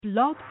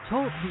Blog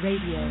Talk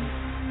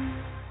Radio.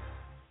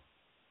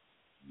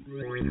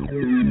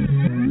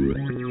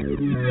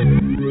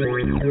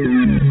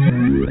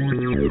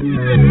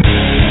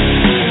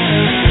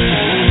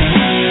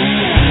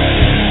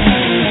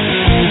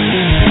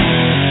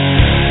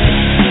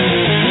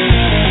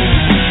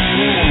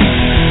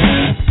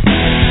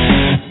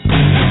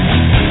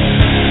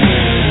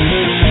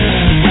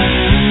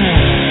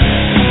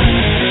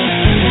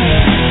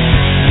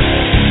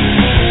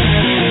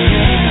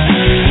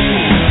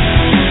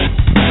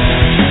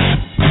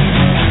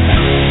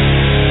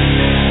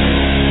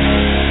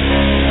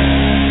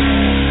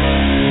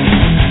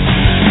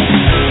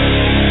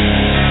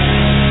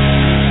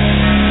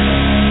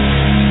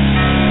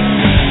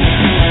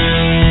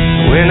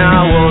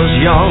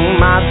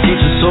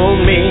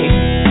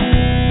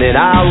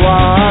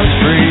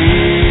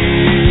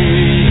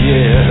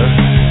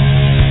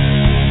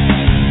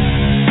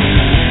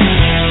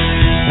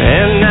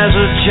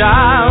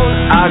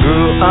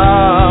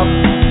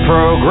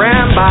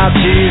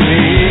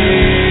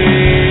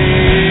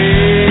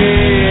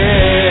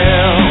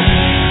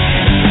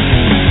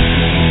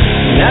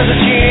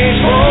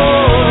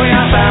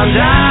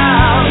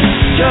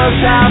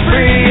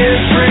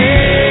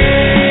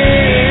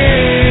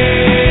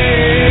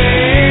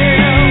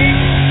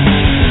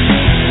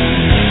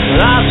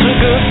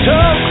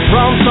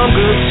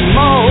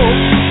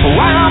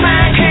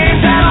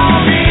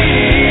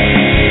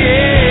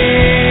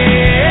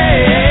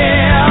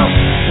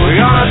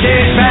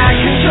 Take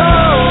back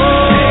control.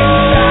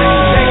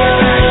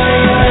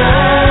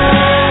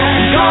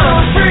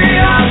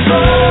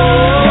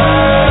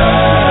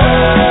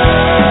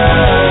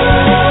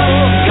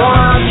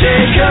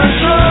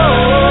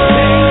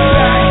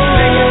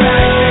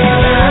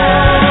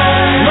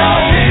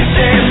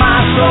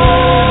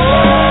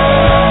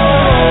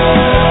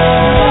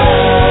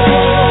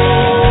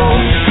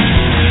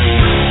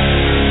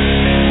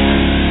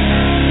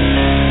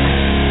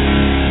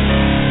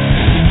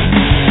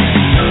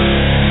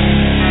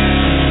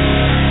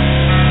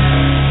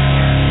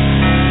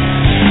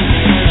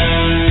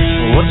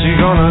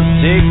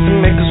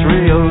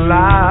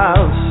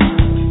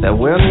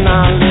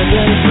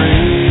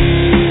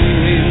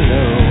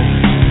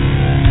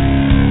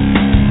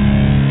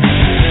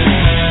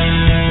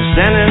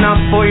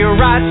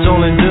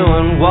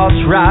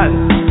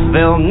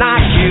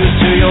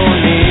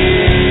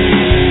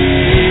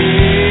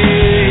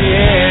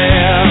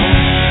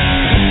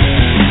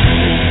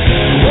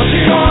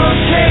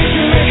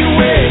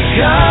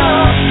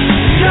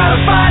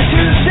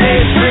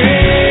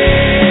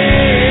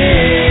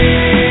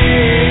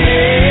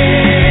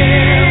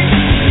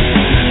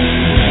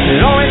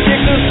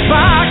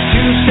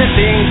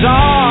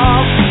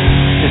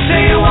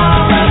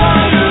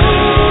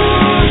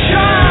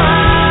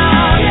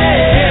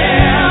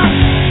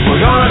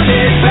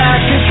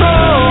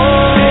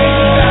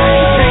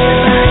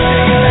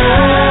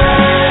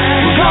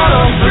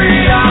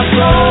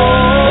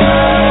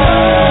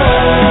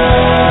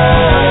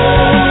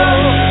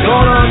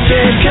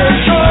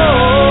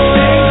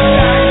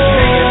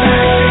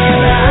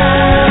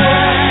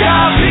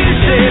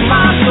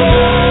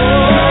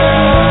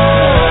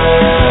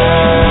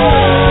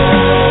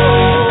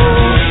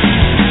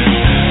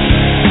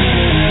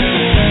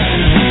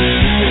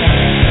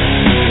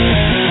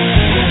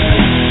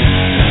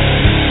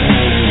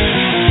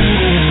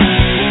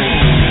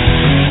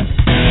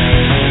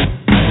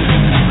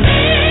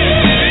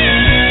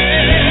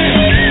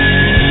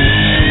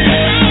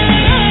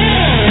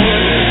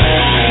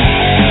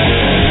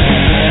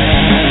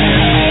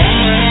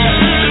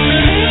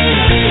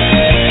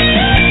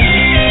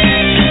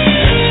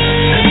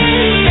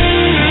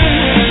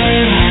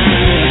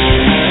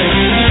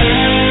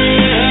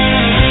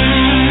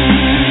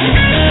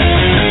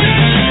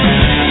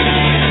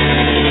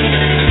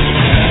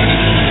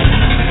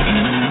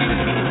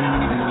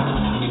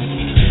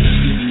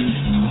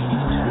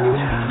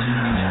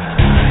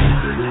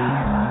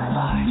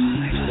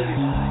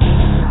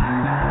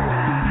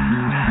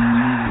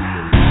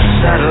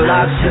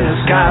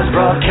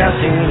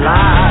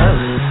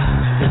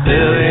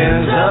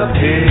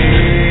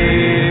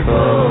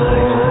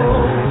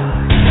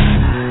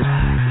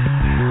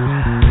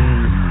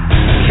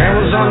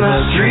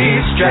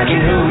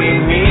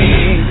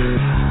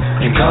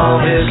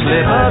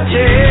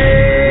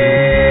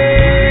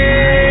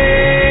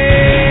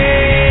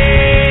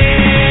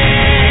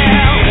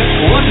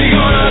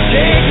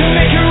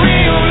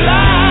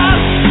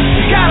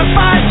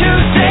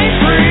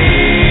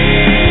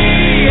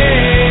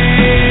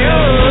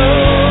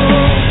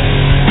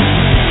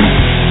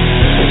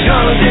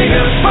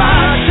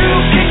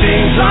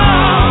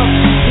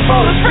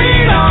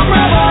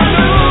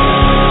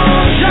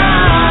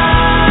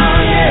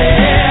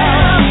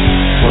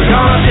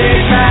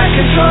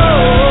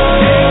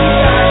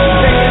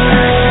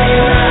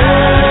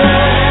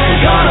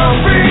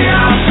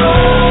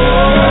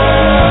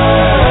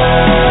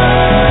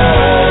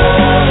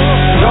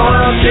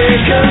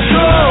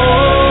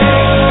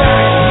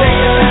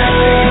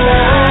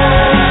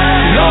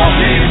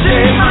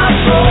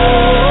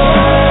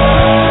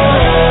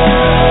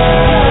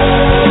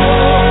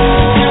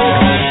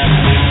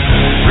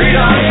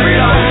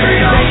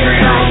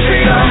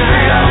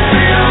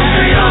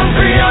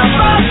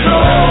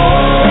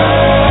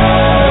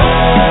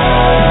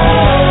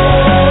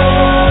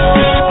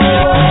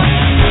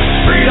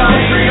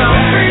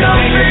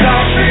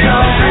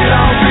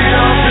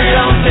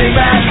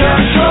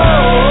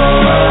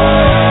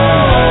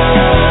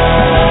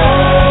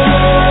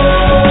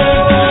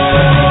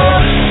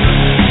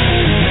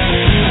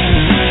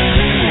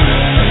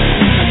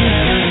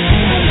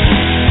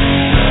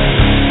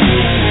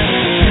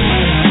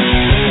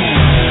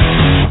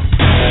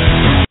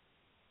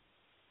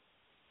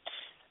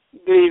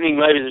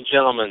 ladies and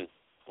gentlemen.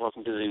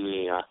 Welcome to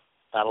the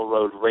Battle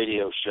Road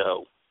Radio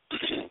Show.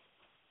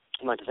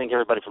 I'd like to thank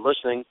everybody for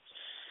listening,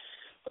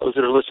 those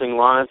that are listening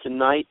live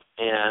tonight,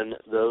 and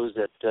those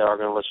that are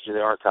going to listen to the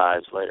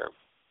archives later.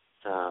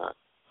 Well,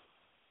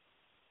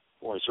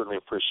 I certainly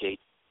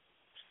appreciate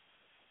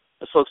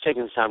the folks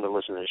taking the time to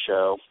listen to the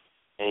show.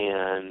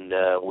 And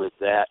with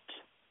that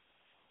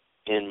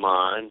in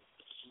mind,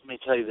 let me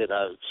tell you that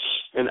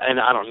and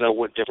I don't know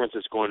what difference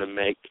it's going to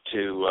make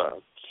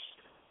to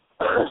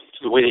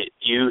the way that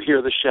you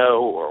hear the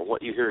show or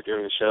what you hear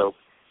during the show.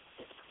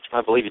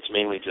 I believe it's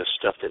mainly just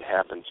stuff that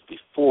happens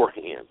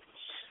beforehand.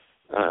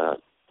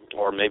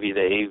 Or maybe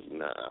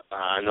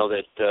I know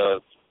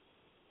that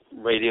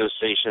radio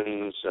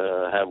stations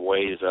have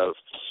ways of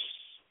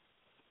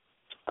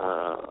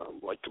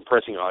like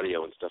compressing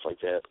audio and stuff like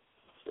that,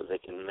 so they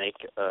can make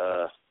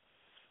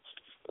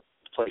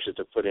places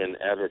to put in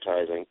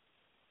advertising.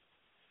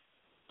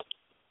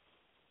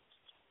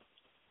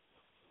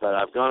 But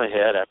I've gone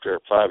ahead after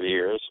 5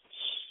 years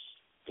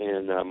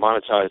and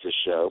monetized the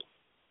show.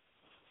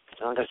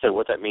 Like I said,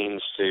 what that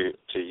means to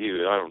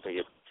you, I don't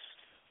think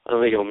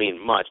it'll mean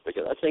much,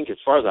 because I think, as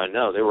far as I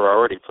know, they were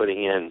already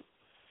putting in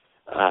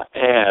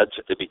ads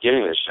at the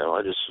beginning of the show.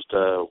 I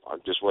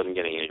just wasn't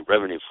getting any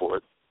revenue for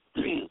it.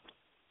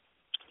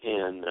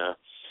 And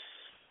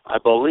I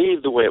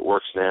believe the way it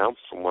works now,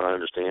 from what I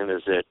understand,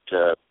 is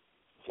that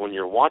when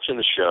you're watching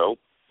the show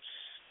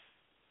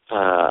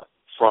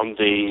from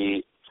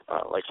the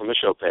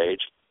show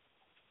page,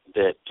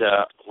 that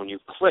when you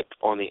click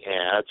on the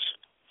ads,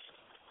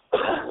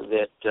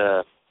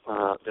 that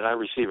I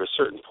receive a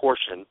certain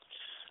portion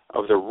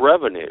of the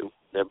revenue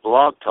that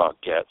Blog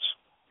Talk gets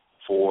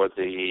for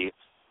the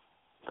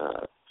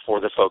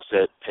folks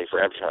that pay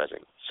for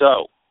advertising.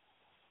 So,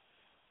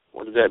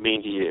 what does that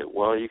mean to you?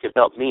 Well, you can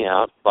help me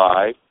out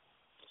by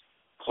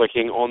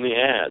clicking on the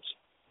ads.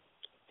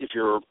 If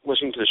you're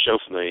listening to the show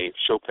from the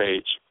show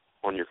page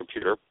on your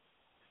computer,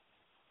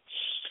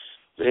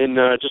 then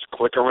just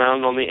click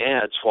around on the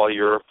ads while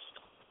you're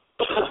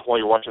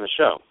watching the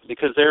show,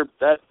 because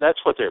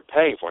that's what they're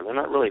paying for. They're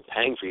not really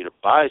paying for you to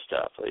buy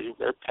stuff.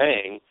 They're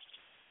paying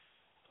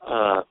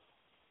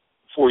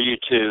for you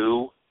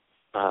to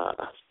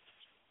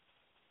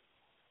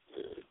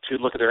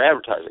look at their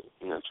advertising,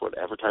 and that's what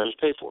advertisers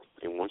pay for.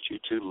 They want you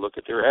to look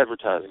at their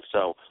advertising.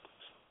 So,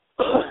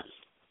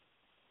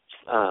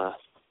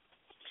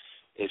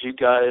 if you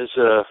guys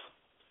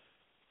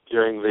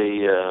during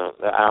the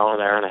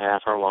hour and a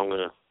half, how long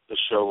the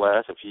show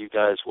lasts, if you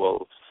guys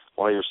will,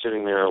 while you're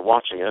sitting there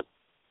watching it,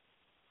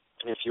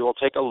 if you will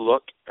take a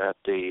look at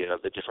the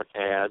different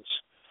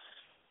ads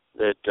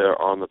that are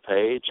on the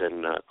page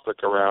and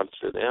click around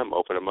to them,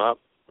 open them up,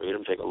 read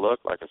them, take a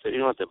look. Like I said, you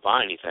don't have to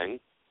buy anything.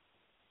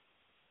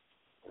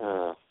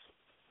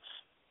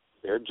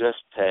 They're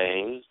just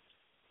paying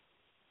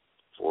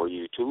for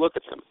you to look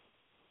at them,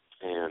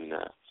 and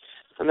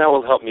that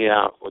will help me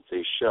out with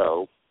the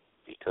show,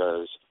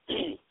 because,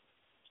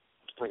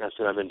 like I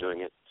said, I've been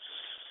doing it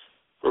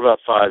for about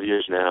 5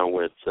 years now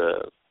with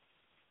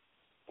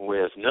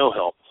no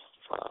help,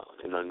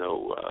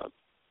 no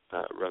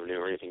revenue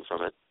or anything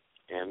from it,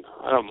 and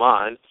I don't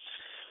mind.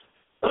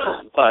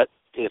 But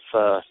if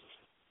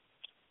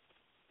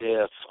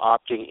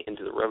opting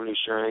into the revenue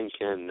sharing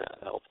can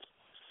help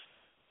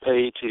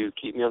pay to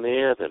keep me on the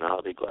air, then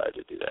I'll be glad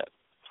to do that.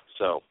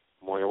 So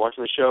while you're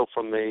watching the show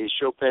from the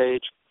show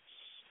page,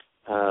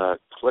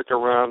 click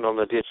around on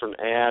the different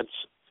ads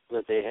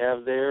that they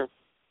have there,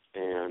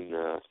 and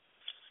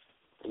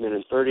then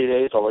in 30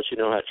 days, I'll let you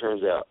know how it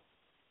turns out.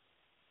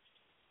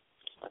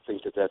 I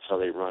think that's how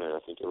they run it. I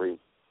think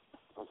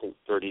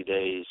 30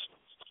 days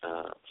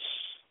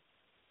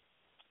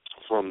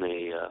from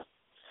the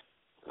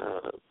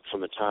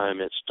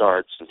time it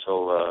starts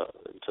until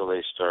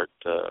they start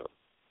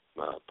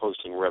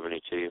posting revenue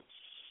to you.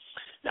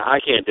 Now, I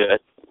can't do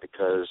it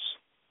because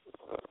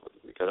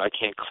I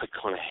can't click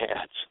on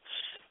ads.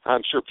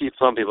 I'm sure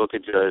some people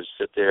could just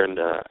sit there and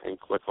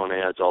click on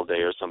ads all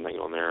day or something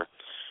on there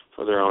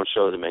for their own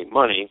show to make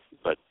money,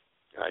 but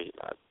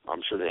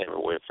I'm sure they have a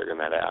way of figuring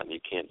that out, and you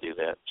can't do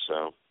that.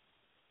 So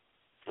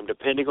I'm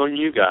depending on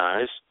you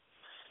guys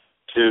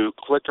to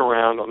click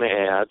around on the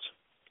ads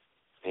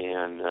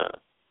and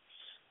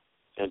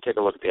take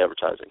a look at the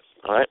advertising.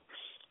 All right?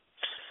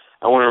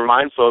 I want to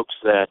remind folks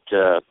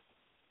that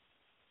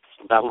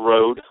Battle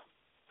Road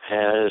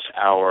has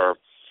our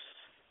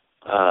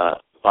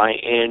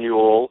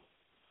biannual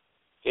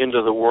End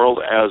of the World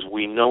as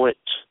We Know It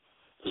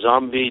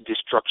Zombie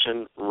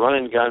Destruction Run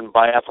and Gun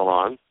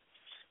Biathlon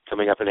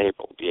coming up in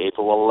April, the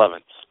April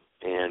 11th.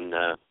 And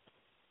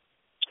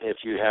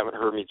if you haven't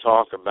heard me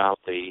talk about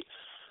the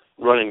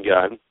run and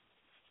gun,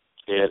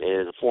 it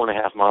is a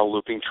 4.5-mile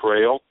looping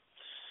trail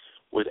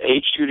with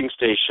 8 shooting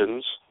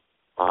stations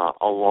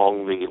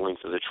along the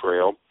length of the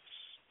trail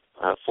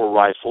for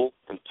rifle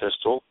and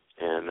pistol.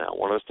 And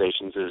one of the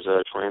stations is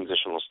a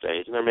transitional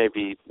stage. And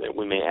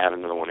we may add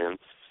another one in.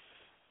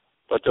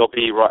 But there'll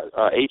be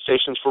 8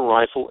 stations for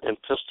rifle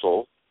and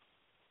pistol.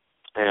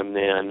 And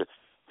then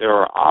there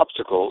are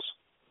obstacles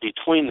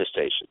between the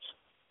stations.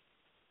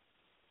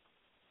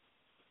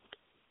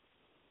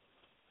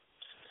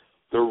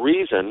 The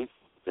reason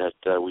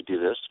that we do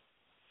this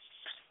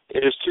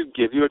is to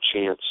give you a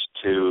chance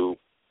to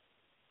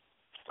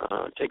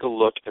take a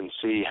look and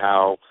see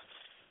how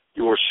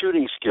your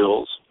shooting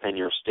skills and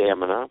your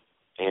stamina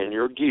and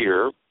your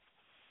gear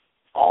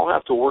all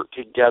have to work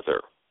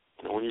together.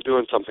 When you're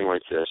doing something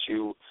like this,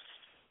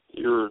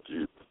 you're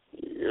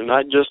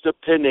not just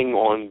depending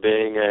on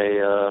being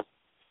a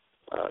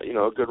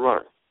good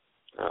runner,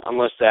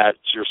 unless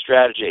that's your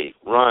strategy.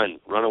 Run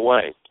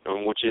away,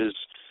 which is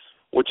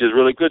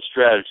really good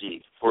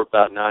strategy for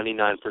about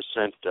 99%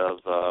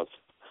 of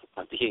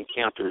the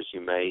encounters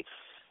you may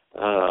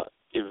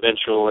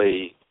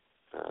eventually.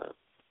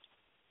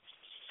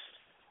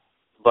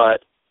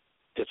 But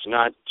it's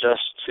not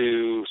just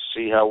to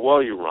see how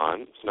well you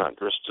run. It's not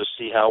just to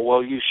see how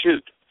well you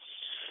shoot.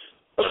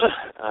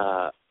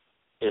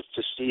 It's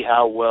to see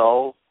how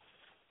well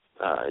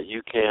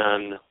you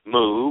can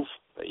move.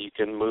 You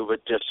can move a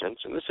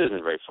distance, and this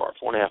isn't very far,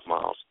 4.5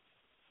 miles.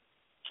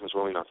 It's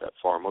really not that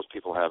far. Most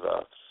people have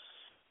a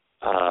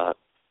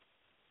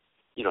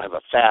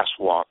fast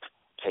walk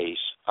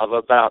pace of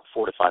about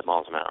 4 to 5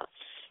 miles an hour.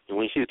 And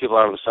when you see the people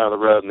out on the side of the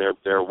road and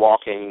they're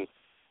walking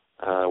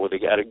where they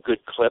got a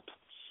good clip,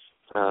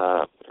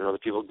 the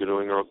people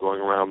going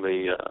around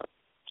the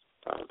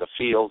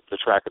field, the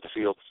track at the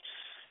field,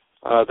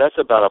 that's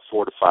about a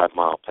 4 to 5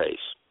 mile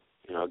pace.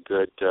 A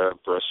good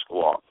brisk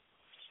walk.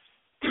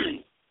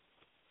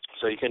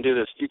 So you can do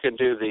this. You can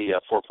do the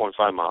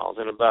 4.5 miles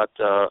in about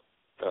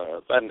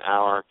an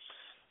hour,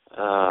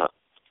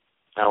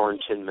 hour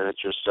and 10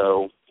 minutes or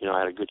so.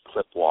 At a good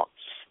clip walk.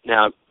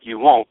 Now you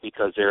won't,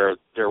 because there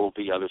will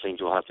be other things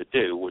you'll have to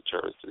do, which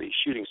are the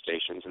shooting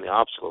stations and the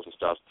obstacles and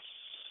stuff.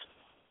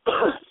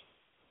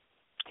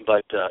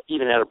 But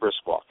even at a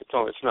brisk walk,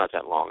 it's not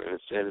that long, and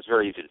it's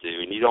very easy to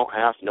do. And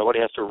nobody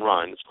has to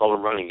run. It's called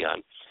a running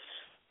gun.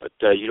 But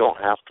you don't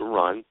have to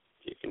run.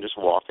 You can just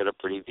walk at a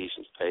pretty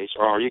decent pace,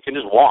 or you can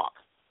just walk.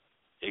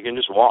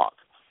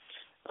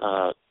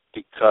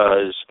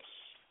 Because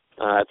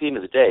at the end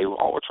of the day,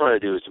 all we're trying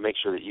to do is to make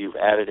sure that you've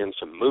added in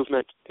some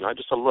movement, not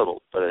just a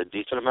little, but a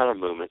decent amount of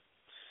movement,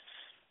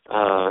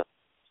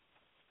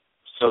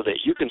 so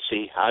that you can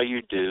see how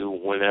you do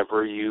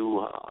whenever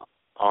you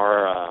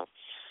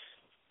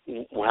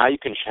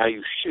how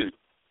you shoot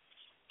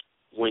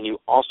when you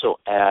also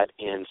add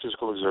in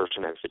physical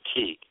exertion and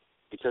fatigue,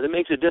 because it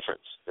makes a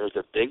difference. There's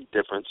a big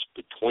difference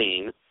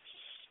between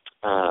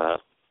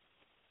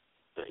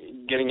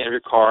getting out of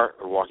your car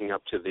or walking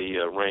up to the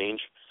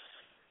range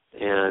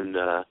and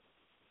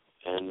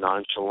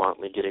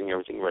nonchalantly getting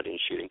everything ready and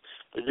shooting.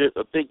 There's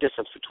a big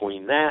difference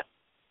between that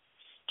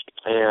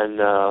and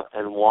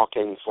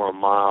walking for a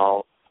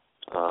mile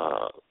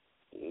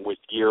with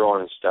gear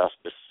on and stuff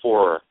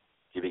before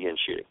you begin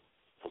shooting.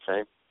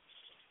 Okay?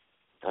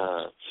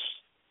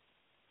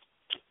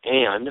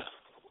 And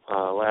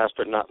last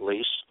but not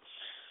least,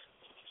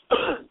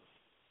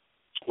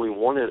 we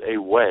wanted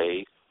a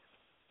way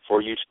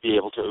for you to be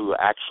able to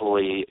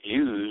actually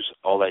use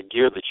all that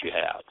gear that you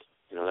have.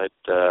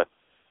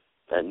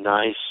 That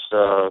nice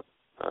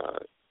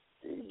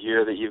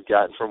gear that you've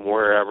gotten from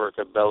wherever,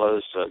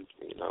 Cabela's,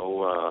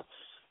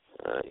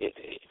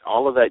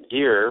 all of that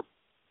gear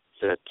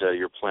that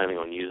you're planning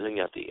on using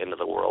at the end of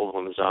the world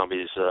when the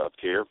zombies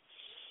appear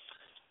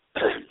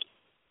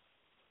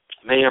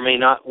may or may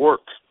not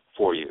work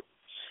for you.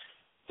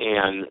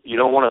 And you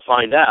don't want to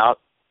find out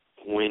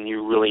when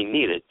you really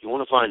need it. You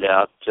want to find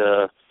out,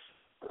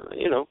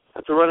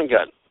 at the running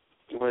gun.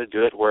 You want to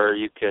do it where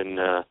you can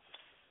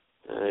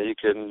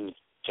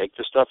take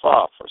the stuff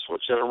off or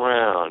switch it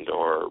around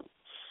or,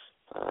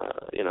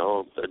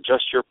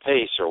 adjust your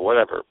pace or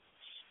whatever.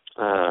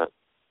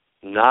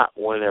 Not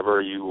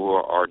whenever you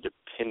are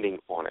depending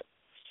on it.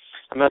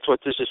 And that's what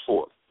this is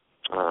for.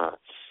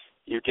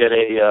 You get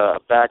a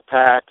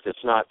backpack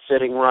that's not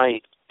fitting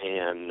right,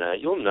 and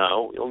you'll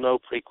know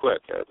pretty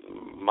quick. A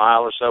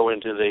mile or so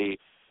into the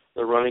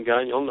running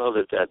gun, you'll know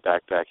that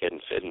backpack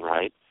isn't fitting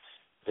right.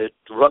 It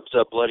rubs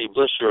a bloody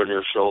blister on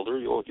your shoulder.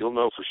 You'll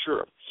know for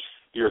sure.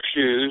 Your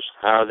shoes,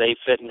 how are they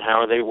fitting?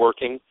 How are they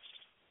working?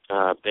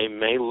 They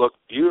may look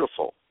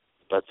beautiful,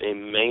 but they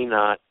may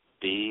not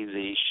be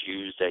the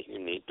shoes that you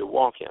need to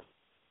walk in.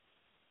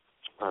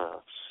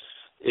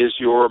 Is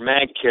your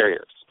mag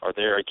carriers,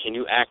 can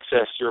you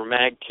access your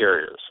mag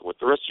carriers with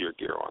the rest of your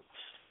gear on?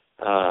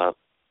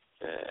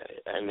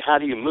 And how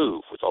do you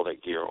move with all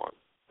that gear on?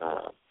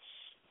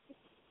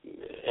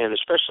 And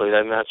especially,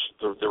 then that's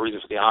the reason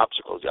for the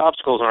obstacles. The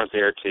obstacles aren't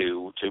there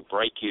to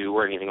break you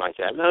or anything like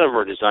that. None of them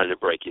are designed to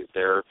break you.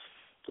 They're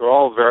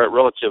all very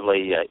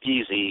relatively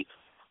easy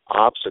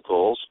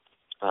obstacles.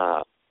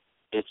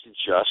 It's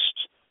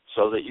just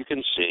so that you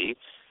can see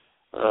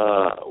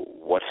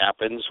what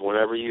happens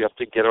whenever you have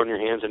to get on your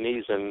hands and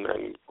knees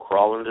and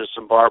crawl into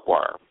some barbed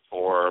wire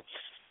or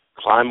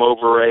climb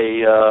over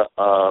a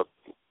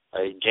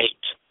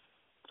gate,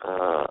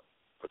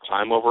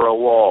 climb over a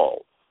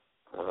wall,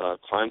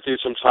 climb through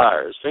some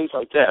tires, things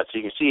like that. So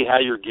you can see how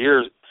your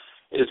gear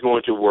is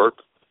going to work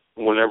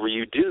whenever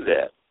you do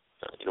that.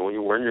 When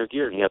you're wearing your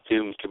gear and you have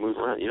to move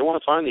around. You don't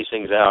want to find these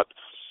things out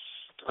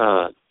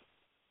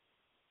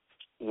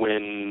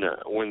when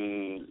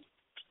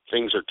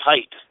things are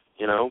tight,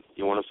 you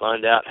want to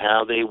find out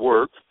how they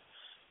work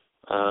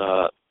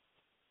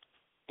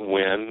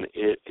when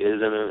it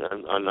is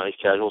in a nice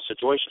casual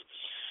situation.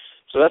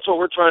 So that's what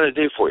we're trying to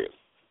do for you.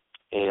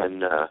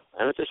 And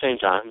at the same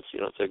time,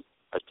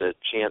 it's a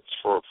chance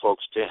for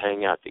folks to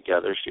hang out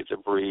together, shoot the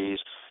breeze.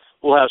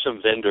 We'll have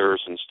some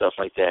vendors and stuff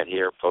like that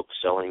here, folks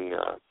selling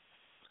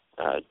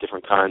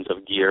different kinds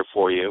of gear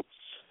for you.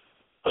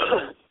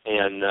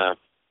 And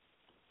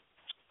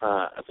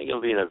I think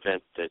it'll be an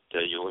event that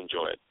you'll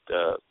enjoy it.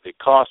 The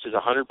cost is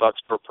 $100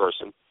 per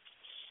person,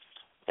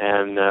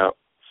 and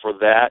for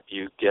that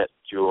you get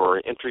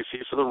your entry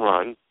fee for the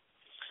run.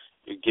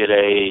 You get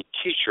a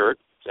T-shirt,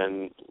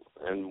 and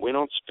we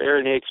don't spare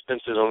any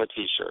expenses on the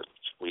T-shirts.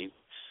 We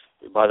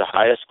buy the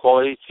highest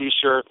quality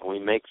T-shirt, and we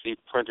make the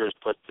printers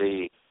put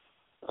the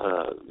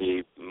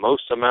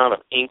most amount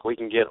of ink we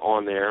can get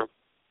on there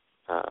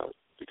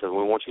because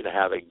we want you to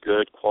have a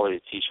good quality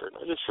T-shirt,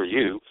 not just for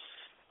you.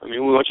 I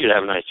mean, we want you to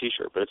have a nice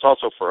T-shirt, but it's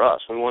also for us.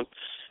 We want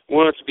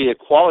it to be a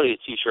quality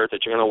T-shirt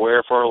that you're going to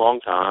wear for a long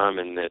time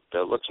and that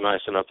looks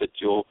nice enough that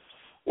you'll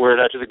wear it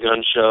out to the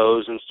gun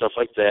shows and stuff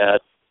like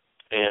that,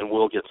 and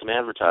we'll get some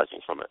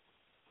advertising from it.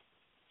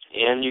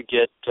 And you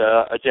get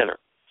a dinner.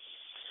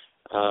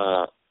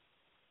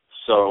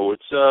 So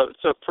it's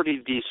a pretty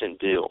decent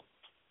deal,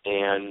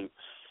 and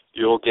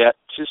you'll get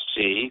to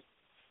see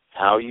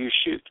how you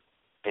shoot.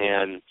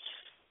 And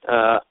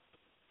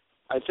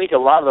I think a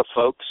lot of the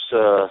folks,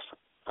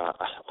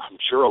 I'm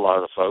sure a lot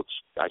of the folks,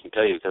 I can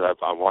tell you because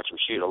I watch them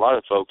shoot, a lot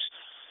of folks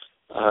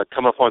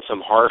come up on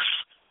some harsh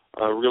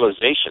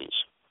realizations.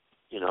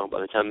 By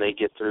the time they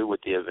get through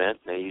with the event,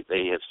 they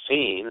have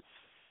seen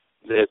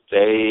that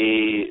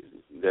they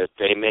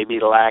may be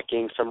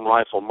lacking some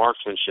rifle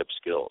marksmanship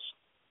skills,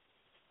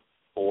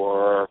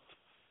 or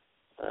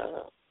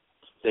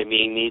they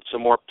may need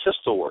some more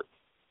pistol work,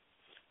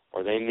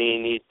 or they may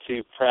need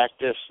to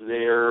practice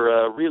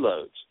their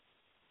reloads.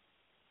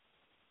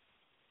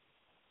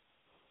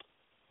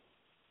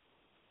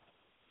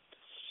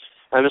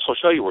 And this will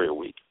show you where you're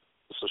weak.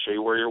 This will show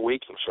you where you're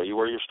weak and show you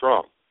where you're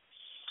strong.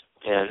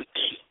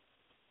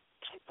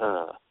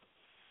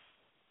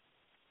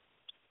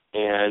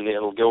 And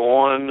it'll go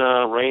on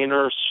rain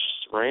or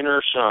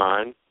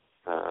shine.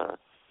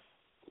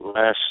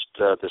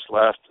 This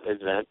last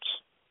event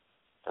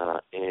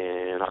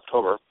in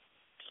October,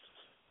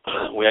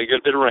 we had a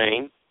good bit of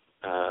rain.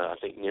 I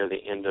think near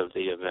the end of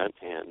the event,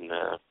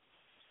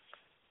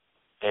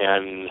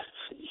 and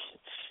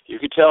you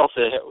could tell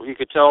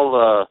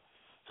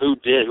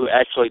who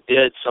actually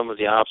did some of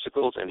the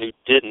obstacles and who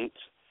didn't,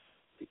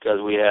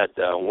 because we had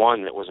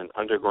one that was an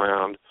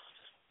underground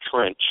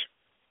trench,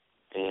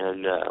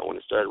 and when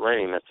it started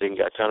raining, that thing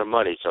got kind of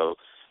muddy. So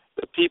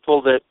the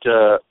people that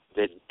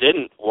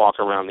didn't walk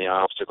around the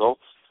obstacle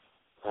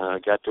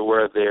got to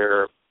wear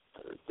their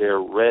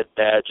red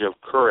badge of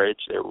courage,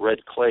 their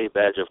red clay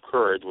badge of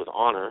courage with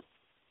honor.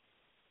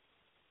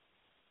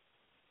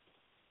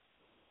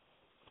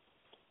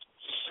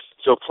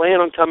 So plan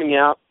on coming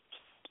out.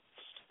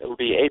 It will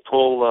be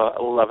April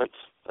 11th.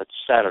 That's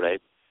Saturday.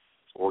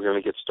 We're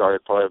going to get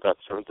started probably about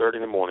 7:30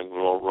 in the morning.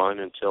 We'll run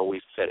until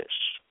we finish.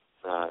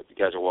 You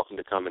guys are welcome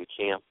to come and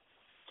camp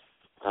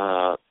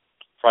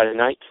Friday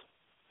night.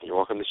 You're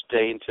welcome to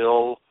stay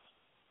until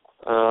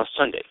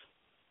Sunday.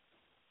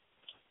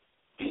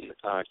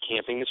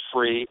 Camping is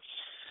free.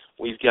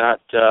 We've got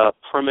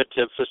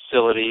primitive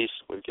facilities.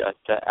 We've got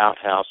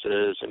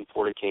outhouses and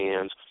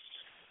porta-cans.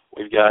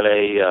 We've got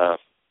a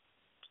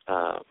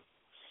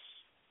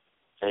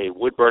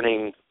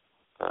wood-burning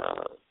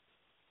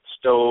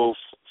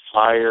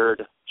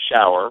stove-fired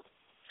shower.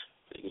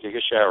 You can take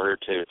a shower here,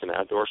 too. It's an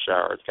outdoor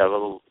shower. It's got a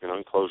little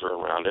enclosure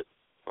around it,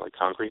 like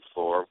concrete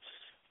floor.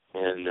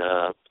 And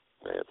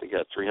they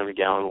got a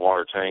 300-gallon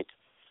water tank.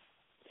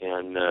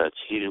 And it's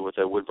heated with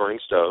a wood-burning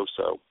stove.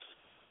 So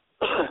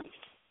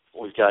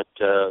we've got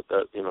the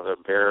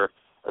bare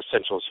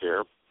essentials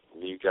here.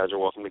 You guys are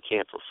welcome to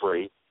camp for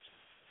free.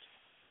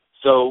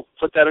 So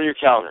put that on your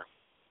calendar.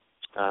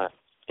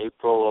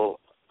 April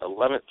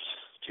 11th,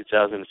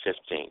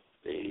 2015.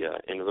 The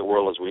end of the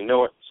world as we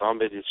know it.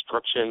 Zombie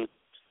destruction,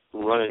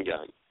 run and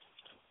gun.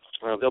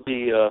 There'll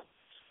be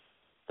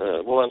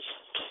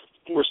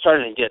we're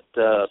starting to get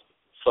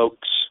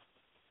folks,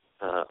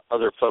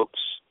 other folks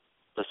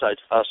besides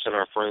us and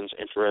our friends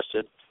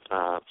interested.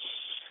 I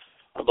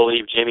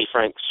believe Jamie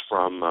Franks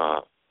from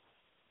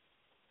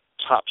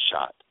Top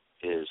Shot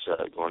is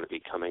going to be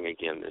coming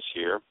again this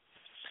year.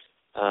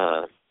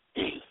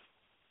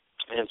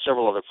 And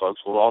several other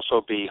folks will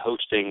also be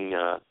hosting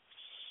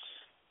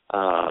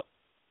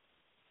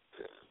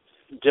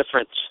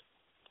different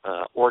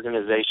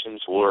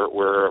organizations where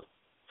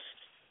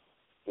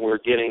we're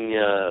getting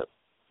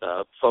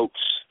folks,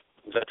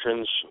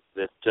 veterans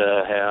that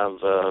have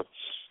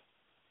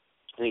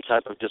any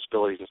type of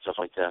disabilities and stuff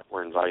like that.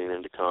 We're inviting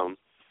them to come,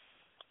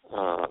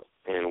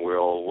 and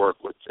we'll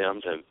work with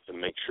them to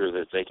make sure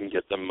that they can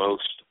get the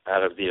most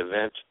out of the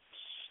event.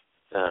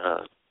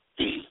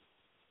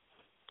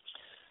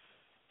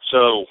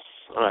 So,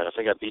 all right, I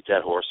think I beat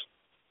that horse.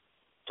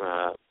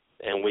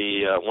 And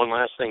we one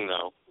last thing,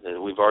 though.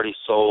 We've already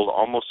sold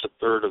almost a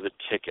third of the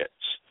tickets.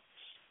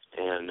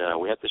 And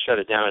we have to shut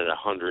it down at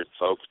 100,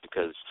 folks,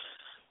 because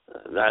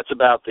that's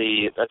about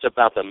the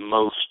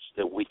most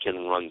that we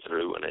can run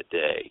through in a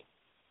day.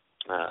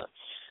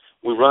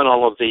 We run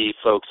all of the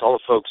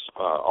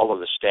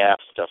staff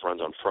stuff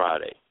runs on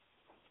Friday.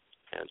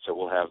 And so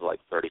we'll have like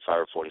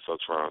 35 or 40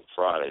 folks run on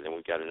Friday. Then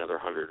we've got another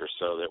 100 or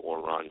so that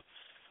will run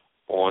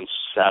on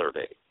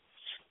Saturday.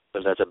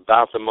 But that's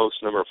about the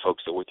most number of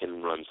folks that we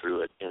can run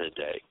through it in a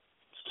day.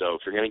 So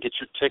if you're going to get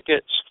your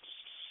tickets,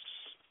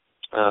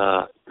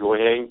 go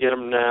ahead and get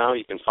them now.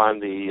 You can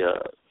find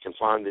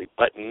the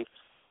button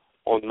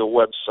on the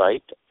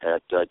website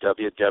at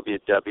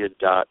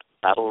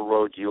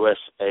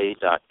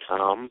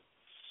www.battleroadusa.com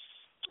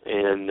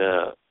and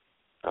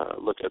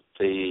look at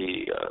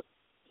the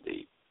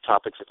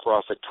topics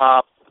across the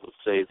top.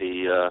 Let's say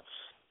the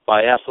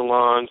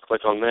biathlon.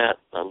 Click on that.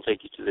 That'll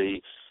take you to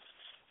the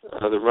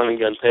running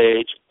gun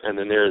page, and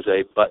then there's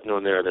a button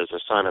on there. There's a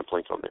sign-up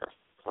link on there.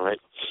 All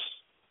right.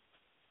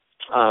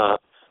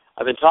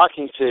 I've been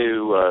talking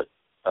to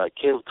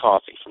Caleb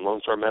Coffey from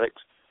Lone Star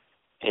Medics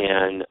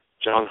and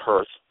John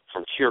Hurth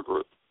from Cure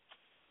Group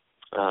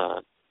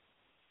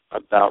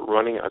about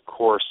running a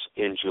course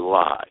in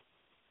July.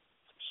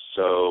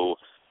 So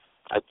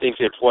I think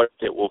that what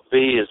it will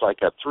be is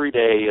like a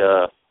 3-day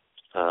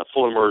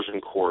full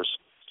immersion course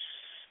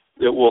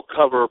that will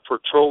cover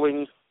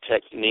patrolling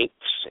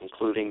techniques,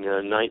 including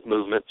night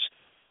movements,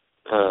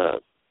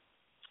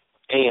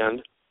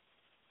 and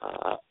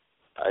a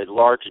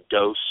large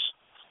dose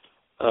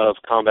of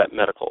combat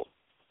medical.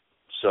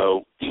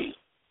 So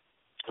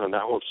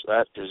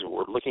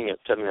we're looking at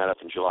setting that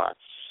up in July.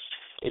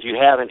 If you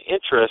have an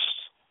interest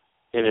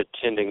in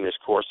attending this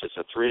course, it's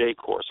a 3-day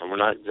course, and we're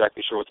not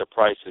exactly sure what the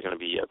price is going to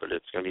be yet, but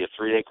it's going to be a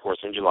 3-day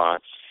course in July.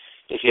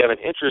 If you have an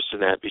interest in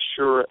that, be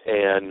sure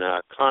and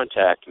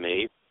contact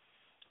me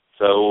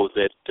so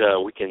that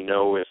we can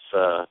know if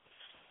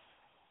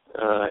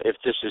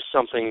this is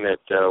something that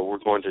we're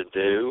going to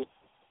do.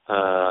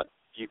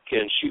 You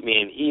can shoot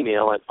me an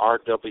email at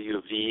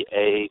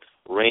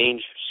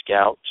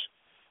rwvarangescout,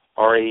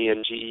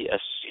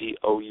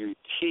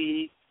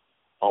 RANGESCOUT,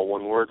 all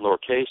one word,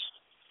 lowercase,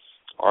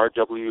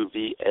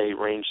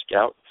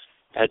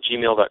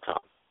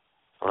 rwvarangescout@gmail.com.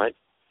 All right?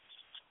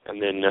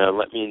 And then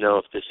let me know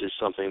if this is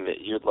something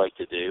that you'd like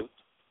to do,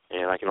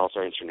 and I can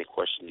also answer any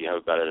questions you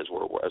have about it as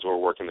we're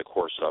working the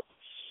course up.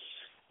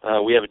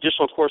 We have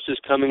additional courses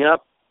coming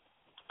up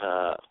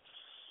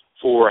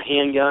for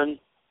handgun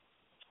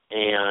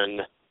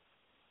and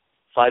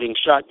fighting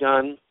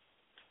shotgun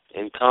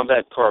and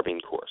combat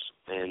carbine course.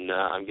 And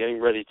I'm getting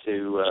ready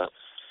to,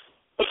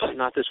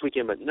 not this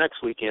weekend, but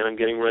next weekend, I'm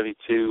getting ready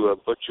to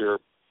butcher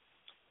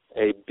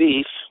a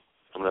beef.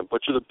 I'm going to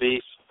butcher the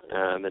beef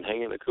and then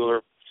hang it in the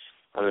cooler.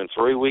 And then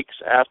 3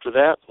 weeks after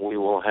that, we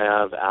will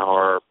have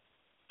our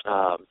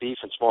beef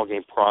and small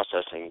game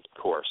processing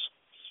course.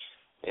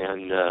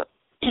 And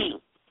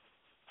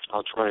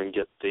I'll try and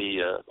get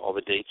all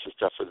the dates and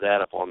stuff for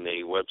that up on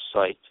the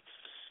website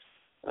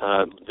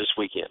this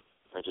weekend.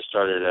 I just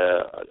started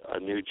a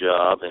new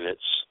job, and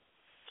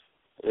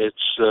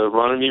it's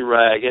running me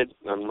ragged.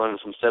 I'm running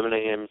from 7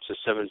 a.m. to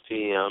 7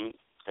 p.m.,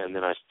 and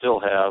then I still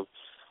have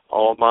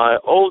all my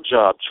old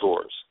job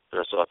chores that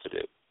I still have to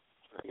do.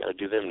 I got to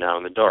do them now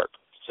in the dark.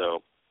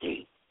 So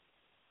I'm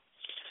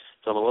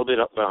a little bit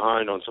up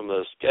behind on some of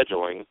the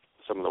scheduling,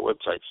 some of the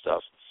website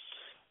stuff.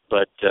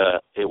 But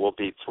it will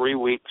be 3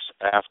 weeks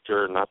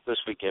after, not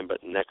this weekend,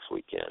 but next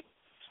weekend.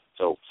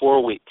 So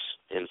 4 weeks.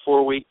 In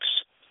 4 weeks,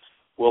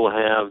 we'll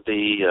have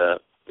the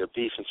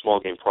beef and small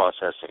game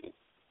processing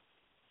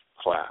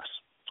class.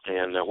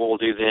 And what we'll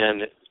do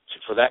then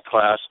for that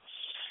class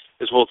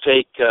is we'll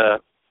take a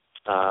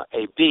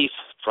beef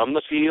from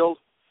the field.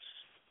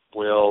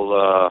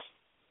 We'll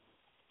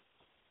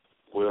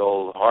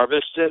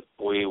harvest it.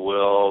 We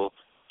will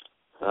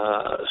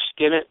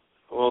skin it.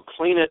 We'll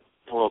clean it.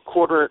 We'll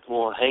quarter it.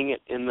 We'll hang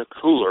it in the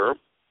cooler.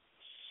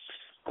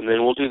 And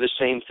then we'll do the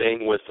same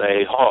thing with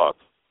a hog.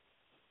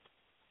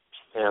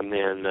 And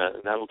then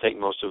that'll take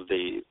most of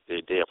the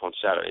day up on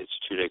Saturday. It's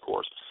a 2-day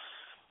course.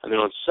 And then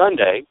on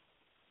Sunday,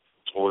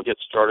 we'll get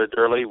started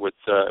early with,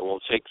 we'll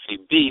take the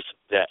beef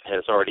that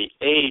has already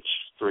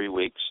aged 3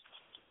 weeks,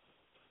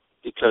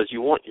 because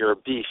you want your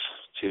beef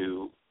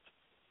to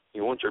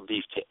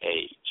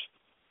age.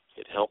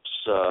 It helps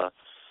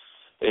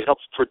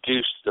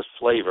produce the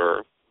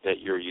flavor that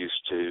you're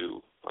used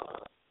to,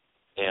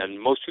 and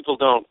most people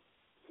don't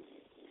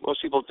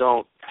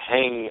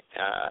hang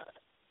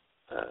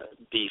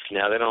beef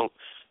now. They don't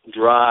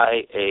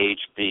dry age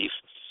beef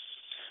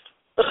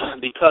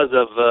because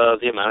of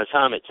the amount of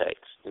time it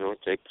takes.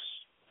 It takes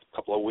a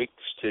couple of weeks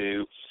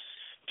to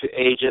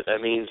age it.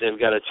 That means they've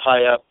got to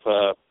tie up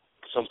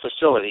some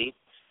facility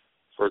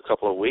for a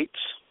couple of weeks,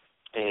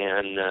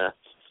 and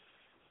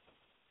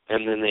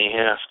then they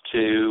have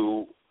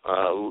to.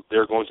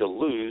 They're going to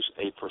lose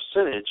a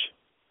percentage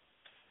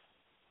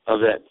of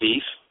that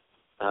beef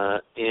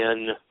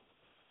in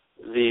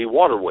the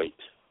water weight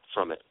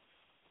from it.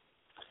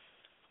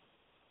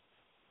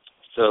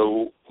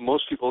 So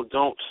most people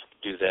don't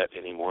do that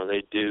anymore.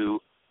 They do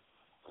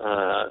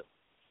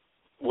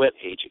wet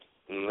aging,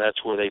 and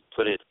that's where they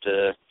put it,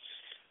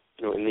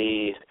 in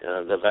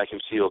the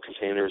vacuum seal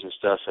containers and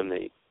stuff, and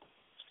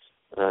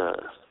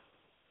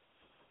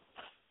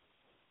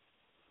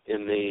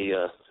in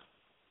the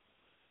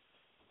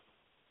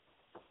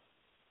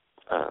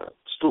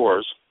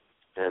stores,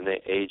 and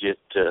they age it.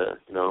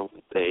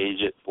 They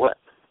age it wet.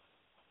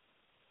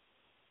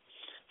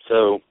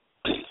 So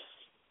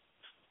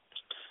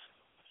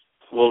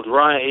we'll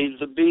dry age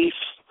the beef,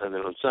 and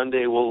then on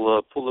Sunday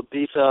we'll pull the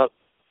beef out.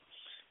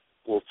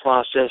 We'll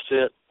process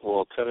it.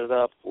 We'll cut it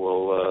up.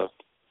 We'll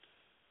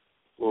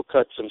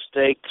cut some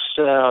steaks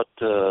out,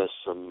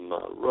 some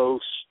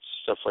roasts,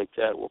 stuff like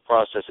that. We'll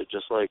process it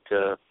just like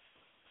the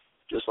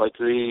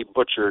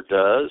butcher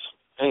does,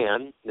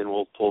 and then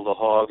we'll pull the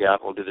hog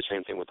out. And we'll do the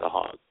same thing with the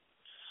hog,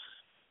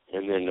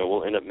 and then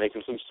we'll end up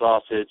making some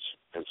sausage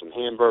and some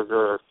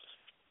hamburger,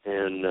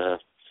 and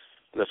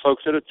the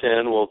folks that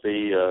attend will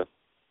be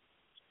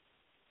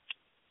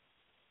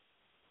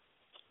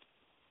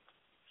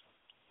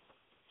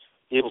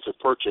able to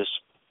purchase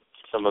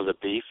some of the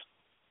beef,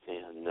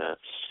 and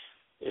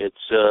it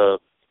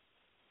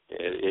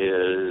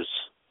is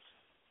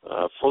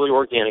fully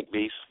organic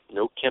beef,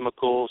 no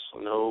chemicals,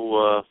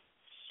 no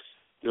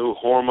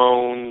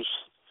hormones,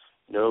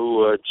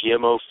 no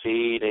GMO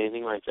feed,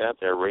 anything like that.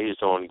 They're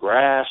raised on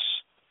grass,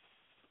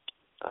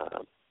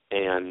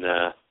 and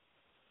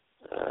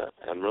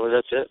really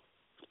that's it.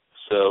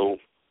 So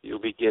you'll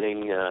be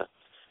getting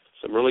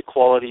some really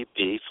quality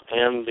beef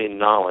and the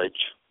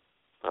knowledge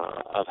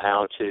of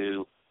how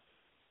to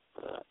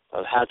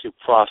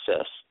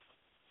process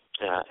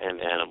an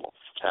animal,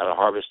 how to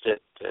harvest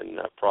it and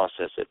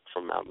process it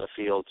from out in the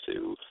field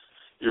to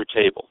your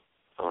table.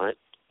 All right.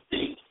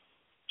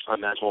 I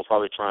imagine we'll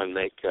probably try and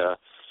make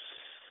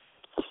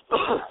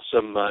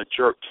some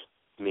jerked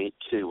meat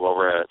too while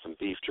we're at it, some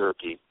beef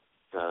jerky.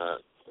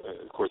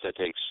 Of course, that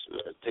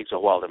takes a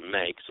while to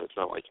make, so it's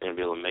not like you're going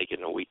to be able to make it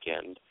in a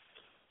weekend.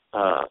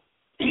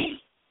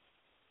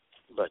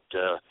 But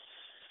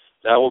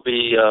that will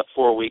be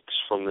 4 weeks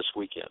from this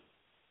weekend.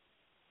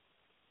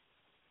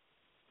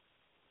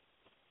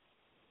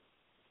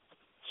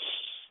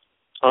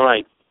 All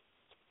right.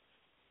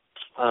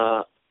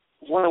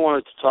 What I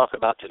wanted to talk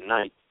about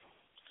tonight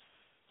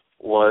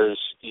was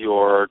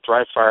your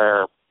dry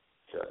fire,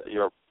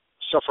 your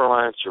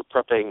self-reliance, your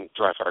prepping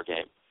dry fire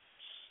game.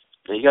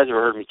 Now, you guys have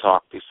heard me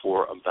talk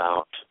before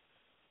about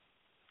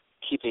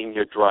keeping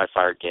your dry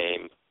fire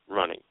game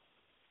running.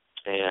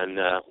 And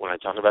when I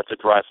talk about the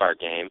dry fire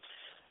game,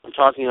 I'm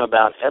talking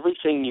about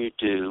everything you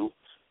do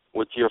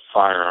with your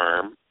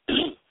firearm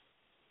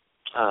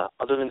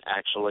other than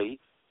actually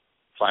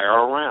fire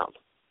a round.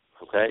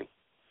 Okay?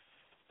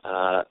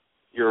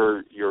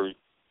 You're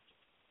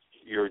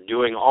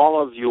doing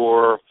all of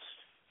your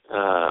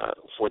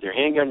with your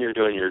handgun. You're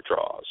doing your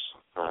draws.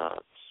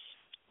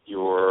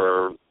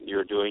 You're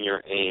doing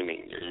your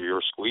aiming.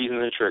 You're squeezing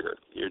the trigger.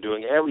 You're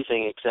doing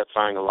everything except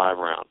firing a live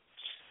round.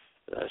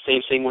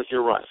 Same thing with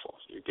your rifle.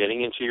 You're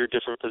getting into your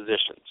different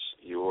positions.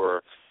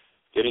 You're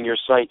getting your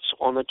sights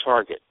on the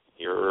target.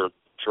 You're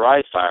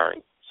dry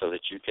firing so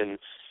that you can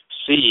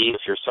see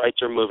if your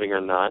sights are moving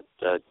or not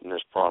in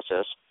this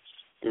process.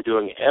 You're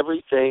doing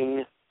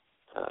everything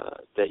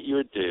that you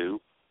would do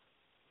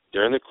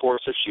during the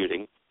course of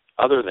shooting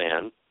other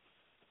than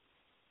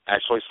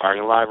actually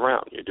firing a live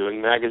round. You're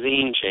doing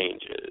magazine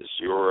changes.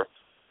 You're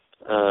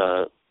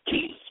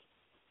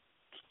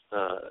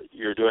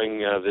doing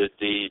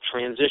the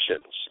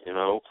transitions,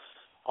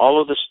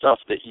 all of the stuff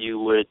that you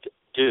would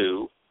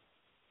do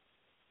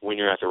when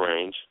you're at the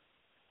range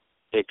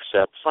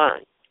except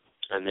firing.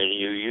 And then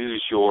you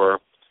use your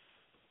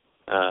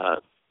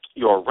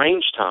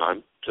range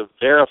time to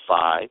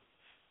verify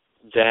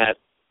that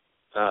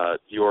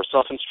your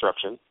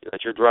self-instruction,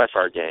 that your dry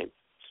fire game,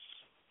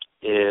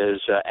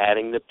 is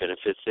adding the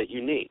benefits that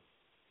you need.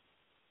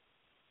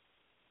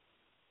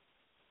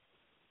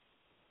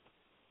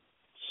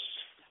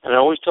 And I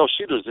always tell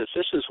shooters that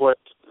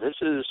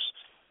this is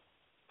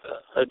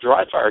a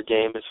dry fire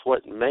game is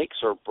what makes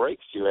or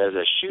breaks you as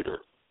a shooter.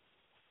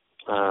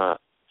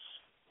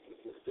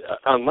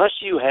 Unless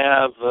you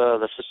have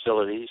the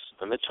facilities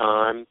and the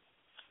time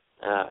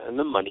and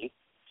the money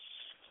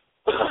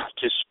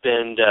to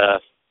spend,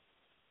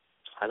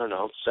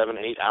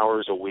 7-8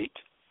 hours a week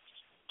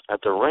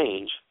at the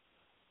range,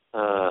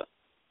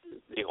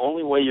 the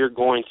only way you're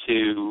going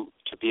to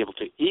be able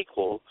to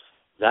equal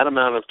that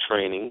amount of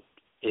training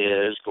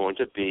is going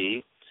to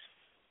be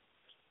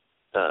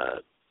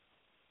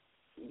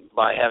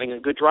by having a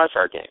good dry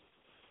fire game.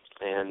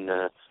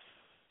 And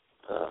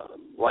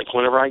like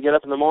whenever I get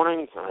up in the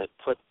morning, I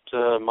put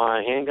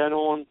my handgun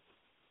on,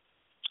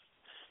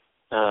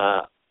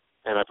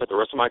 and I put the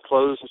rest of my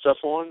clothes and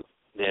stuff on,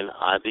 then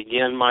I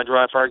begin my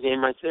dry fire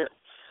game right there.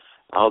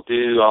 I'll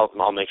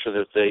make sure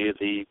that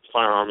the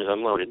firearm is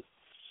unloaded,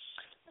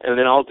 and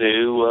then I'll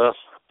do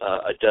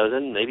a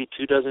dozen, maybe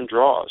 2 dozen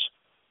draws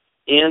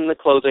in the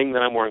clothing that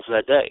I'm wearing for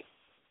that day.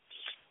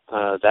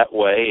 That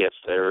way, if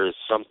there is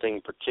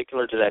something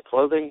particular to that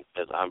clothing,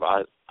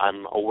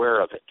 I'm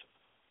aware of it,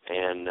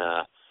 and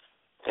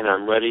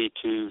I'm ready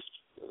to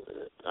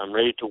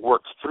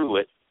work through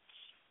it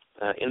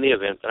in the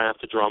event that I have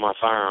to draw my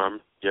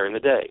firearm during the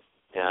day.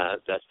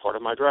 That's part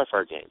of my dry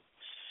fire game.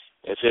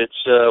 If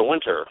it's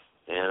winter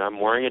and I'm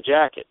wearing a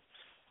jacket,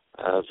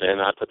 then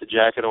I put the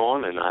jacket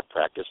on and I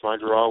practice my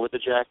draw with the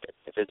jacket.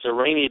 If it's a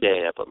rainy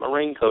day, I put my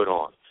raincoat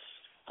on.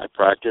 I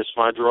practice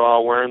my draw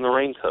wearing the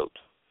raincoat.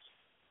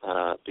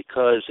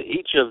 Because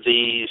each of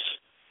these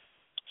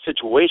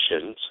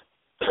situations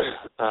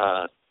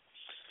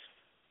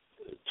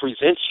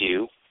presents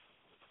you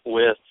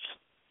with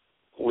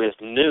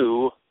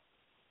new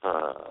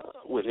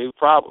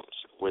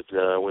problems, with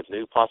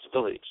new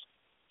possibilities.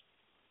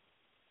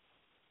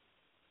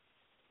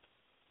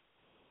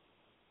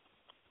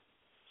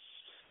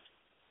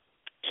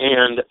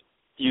 And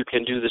you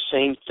can do the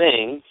same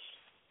thing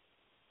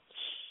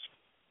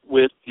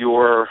with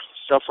your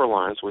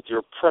self-reliance, with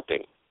your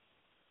prepping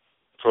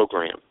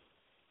program.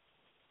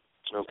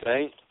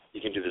 Okay?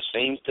 You can do the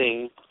same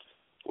thing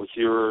with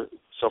your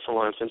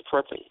self-reliance and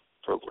prepping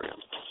program.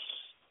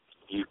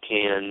 You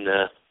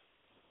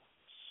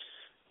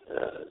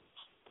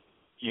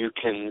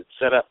can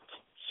set up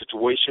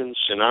situations,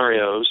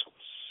 scenarios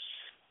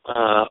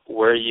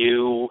where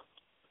you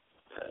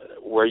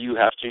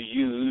have to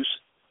use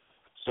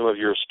some of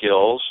your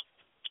skills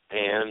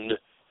and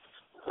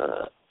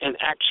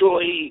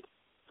actually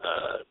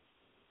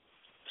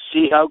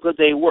see how good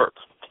they work.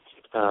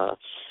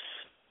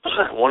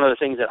 One of the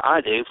things that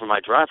I do for my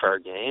dry fire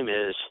game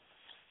is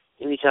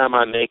anytime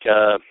I make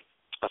a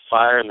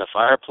fire in the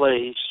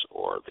fireplace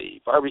or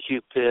the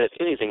barbecue pit,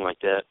 anything like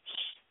that,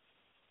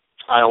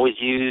 I always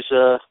use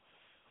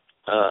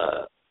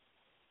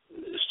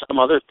some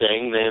other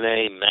thing than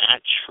a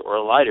match or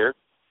a lighter.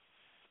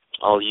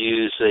 I'll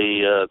use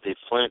the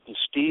flint and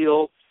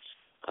steel.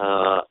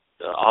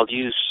 I'll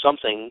use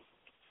something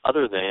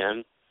other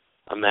than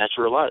a match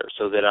or a lighter,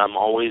 so that I'm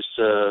always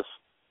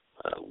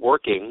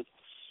working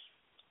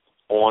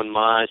on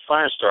my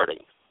fire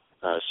starting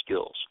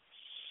skills.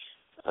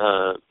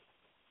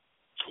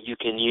 You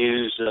can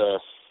use,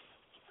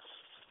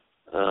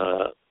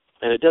 and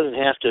it doesn't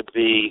have to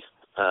be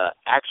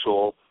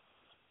actual.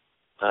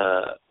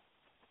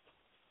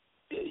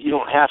 You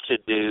don't have to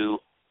do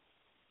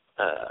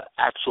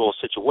actual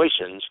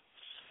situations.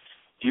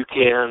 You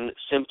can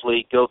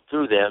simply go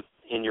through them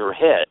in your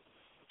head.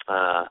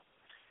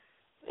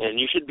 And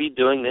you should be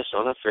doing this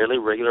on a fairly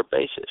regular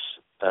basis.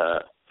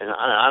 And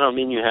I don't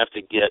mean you have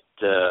to get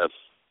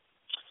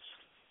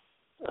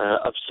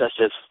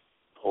obsessive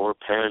or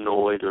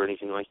paranoid or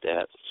anything like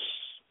that.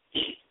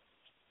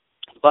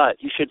 But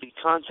you should be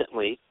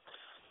constantly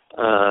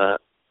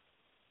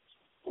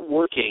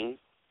working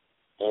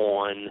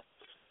on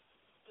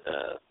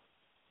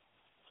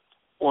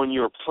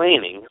your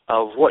planning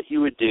of what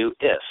you would do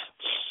if,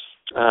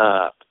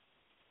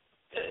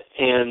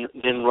 and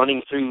then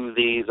running through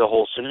the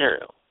whole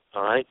scenario.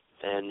 All right,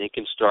 and you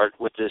can start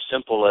with as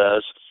simple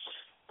as,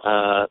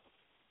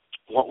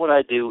 what would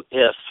I do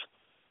if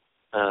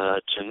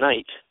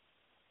tonight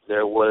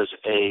there was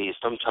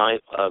some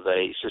type of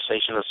a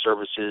cessation of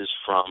services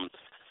from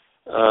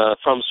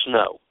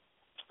snow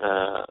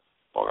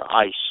or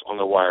ice on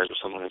the wires or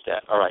something like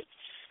that. All right,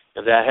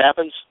 if that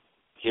happens,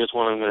 here's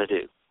what I'm going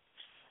to do.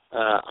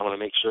 I'm going to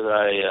make sure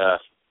that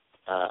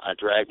I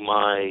drag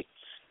my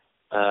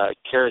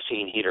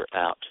kerosene heater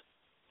out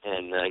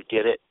and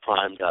get it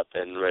primed up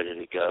and ready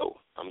to go.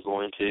 I'm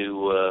going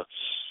to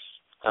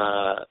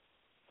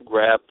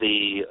grab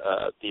the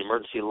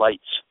emergency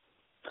lights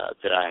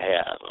that I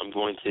have. I'm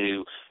going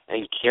to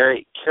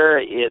carry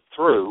it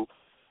through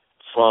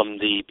from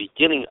the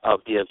beginning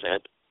of the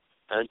event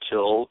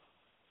until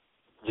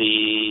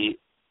the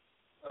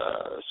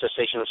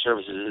cessation of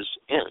services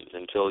ends,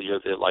 until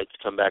the lights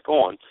come back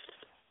on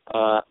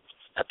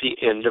at the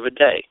end of a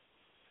day.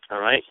 All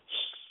right?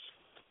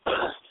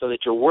 So that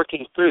you're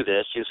working through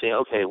this, you say,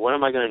 okay, what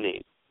am I going to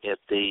need? If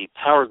the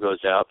power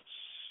goes out,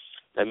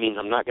 that means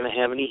I'm not going to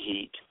have any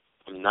heat.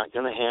 I'm not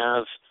going to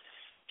have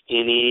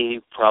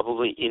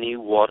probably any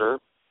water.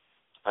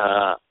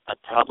 I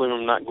probably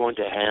am not going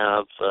to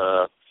have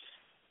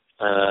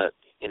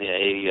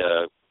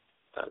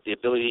the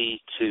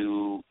ability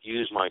to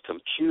use my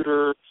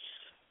computer.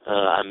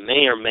 I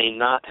may or may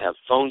not have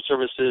phone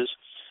services.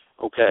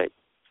 Okay,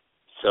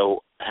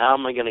 so how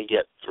am I going to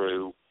get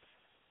through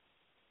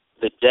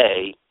the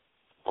day,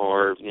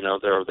 or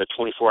the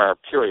 24-hour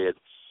period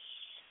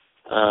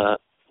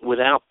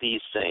without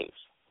these things?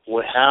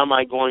 How am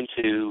I going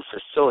to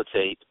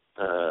facilitate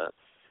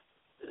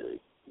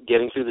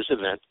getting through this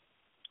event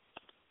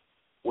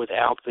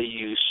without the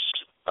use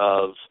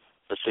of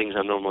the things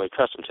I'm normally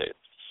accustomed to?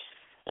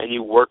 And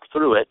you work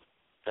through it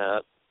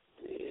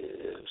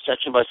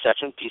section by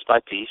section, piece by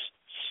piece,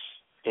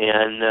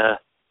 and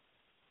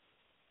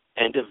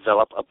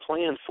develop a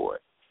plan for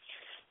it.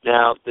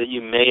 Now, that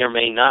you may or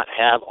may not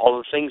have all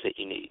the things that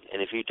you need.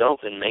 And if you don't,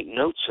 then make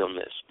notes on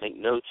this. Make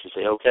notes and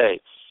say, okay,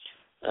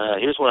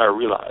 here's what I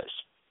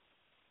realized.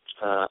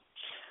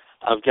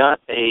 I've got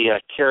a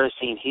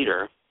kerosene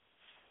heater,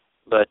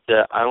 but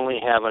I only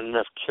have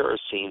enough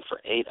kerosene for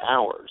 8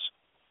 hours.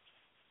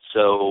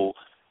 So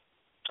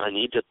I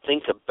need to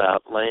think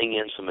about laying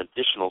in some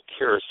additional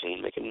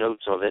kerosene, making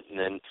notes of it,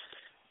 and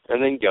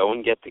then go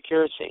and get the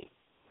kerosene.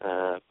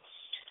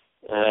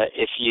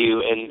 If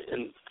you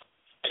and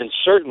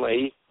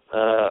certainly,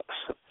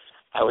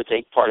 I would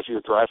think part of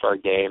your dry fire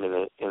game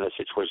in a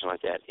situation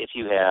like that. If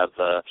you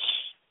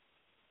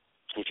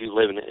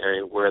live in an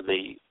area where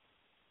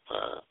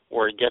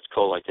it gets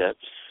cold like that,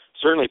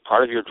 certainly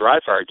part of your dry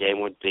fire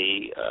game would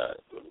be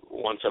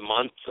once a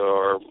month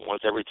or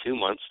once every 2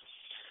 months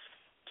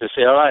to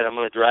say, all right, I'm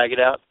going to drag it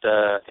out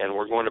and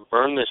we're going to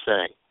burn this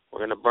thing. We're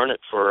going to burn it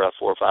for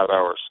 4 or 5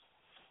 hours.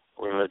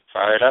 We're going to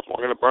fire it up and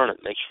we're going to burn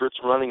it. Make sure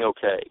it's running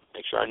okay.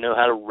 Make sure I know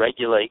how to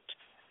regulate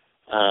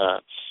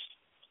the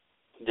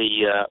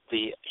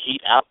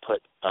heat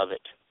output of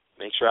it.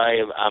 Make sure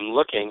I'm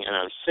looking and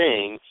I'm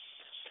seeing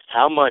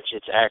how much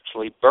it's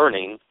actually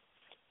burning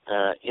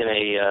in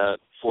a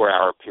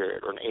 4-hour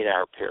period or an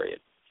 8-hour period.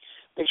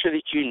 Make sure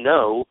that you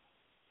know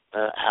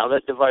how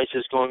that device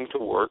is going to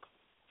work,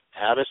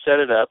 how to set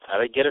it up, how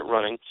to get it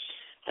running.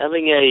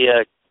 Having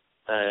a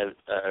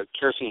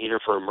kerosene heater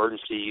for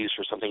emergency use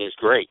or something is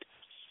great,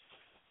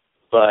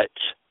 but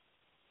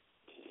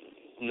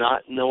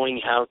not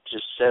knowing how to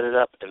set it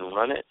up and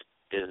run it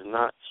is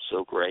not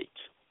so great,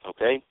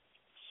 okay?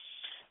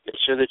 Make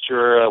sure that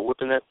you're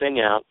whipping that thing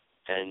out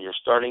and you're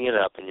starting it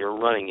up and you're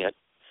running it,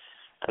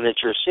 and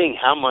that you're seeing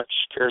how much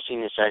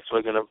kerosene is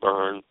actually going to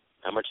burn,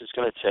 how much it's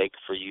going to take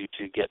for you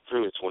to get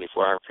through a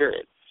 24-hour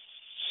period.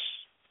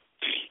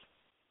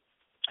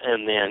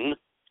 And then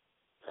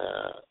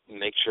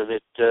make sure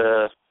that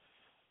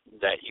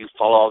you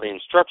follow all the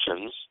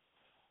instructions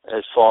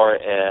as far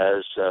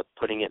as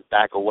putting it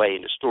back away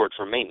into storage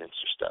for maintenance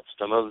or stuff.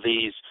 Some of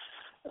these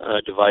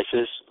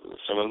devices,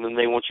 some of them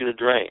they want you to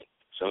drain.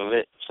 Some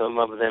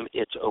of them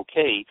it's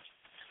okay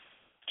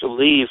to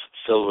leave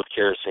filled with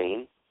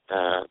kerosene,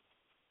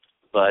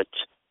 but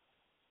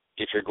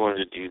if you're going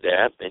to do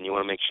that, then you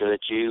want to make sure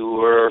that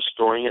you are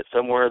storing it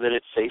somewhere that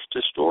it's safe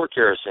to store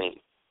kerosene,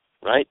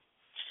 right?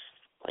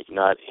 Like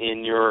not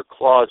in your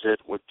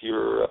closet with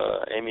your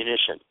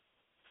ammunition.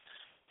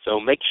 So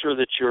make sure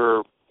that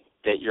you're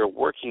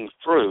working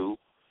through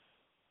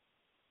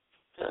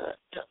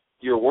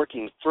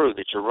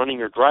that you're running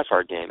your dry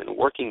fire game and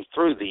working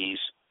through these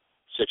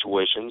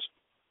situations,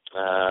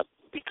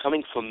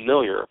 becoming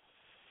familiar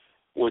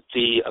with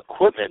the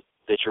equipment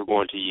that you're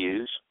going to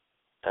use,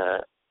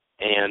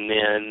 and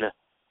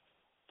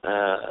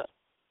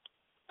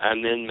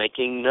then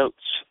making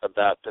notes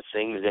about the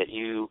things that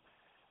you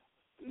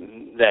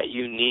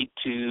need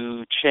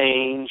to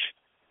change,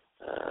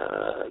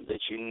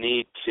 that you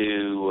need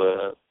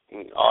to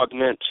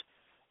augment,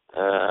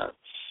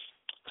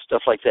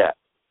 stuff like that.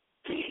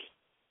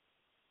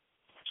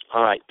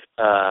 All right.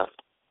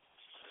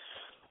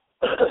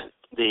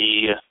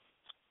 The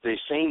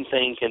same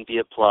thing can be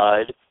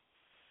applied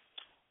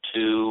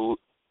to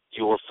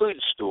your food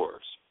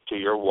stores, to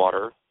your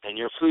water and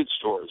your food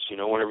stores. You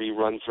know, whenever you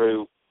run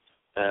through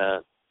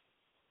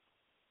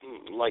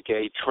like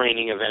a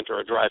training event or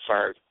a dry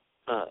fire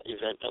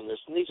event on this.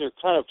 And these are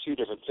kind of two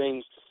different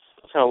things.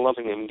 I'm kind of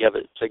lumping them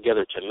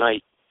together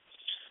tonight.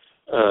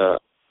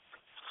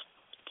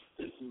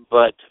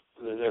 But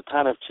they're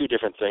kind of two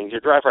different things.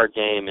 Your dry fire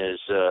game is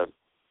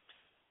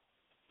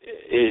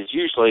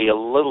usually a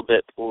little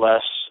bit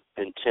less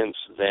intense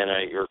than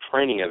your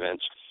training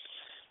events.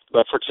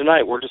 But for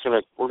tonight, we're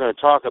going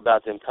to talk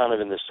about them kind of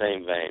in the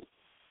same vein.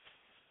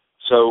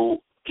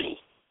 So,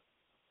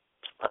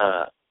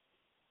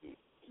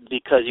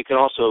 because you can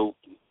also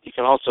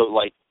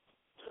like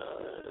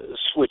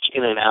switch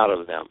in and out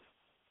of them.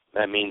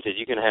 That means that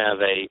you can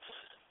have a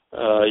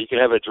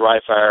dry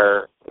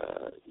fire,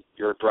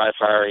 your dry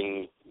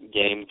firing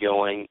game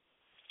going,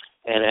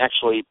 and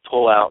actually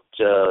pull out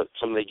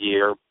some of the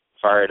gear,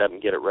 fire it up,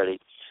 and get it ready.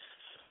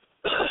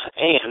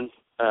 And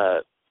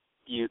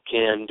you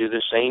can do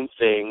the same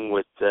thing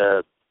with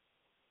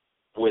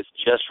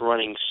just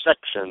running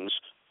sections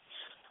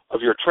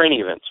of your training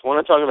events. When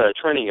I talk about a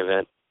training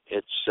event,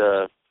 it's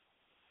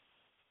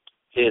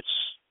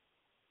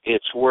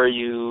where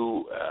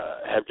you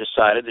have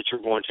decided that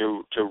you're going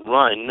to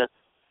run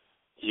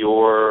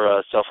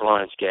your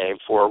self-reliance game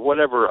for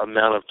whatever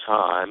amount of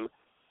time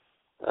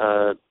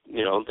that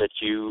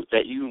you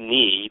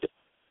need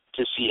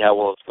to see how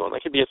well it's going.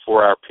 That could be a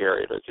 4-hour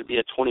period, or it could be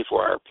a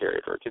 24-hour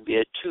period, or it could be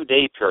a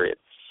 2-day period.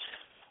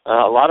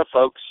 A lot of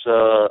folks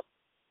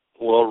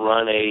will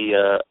run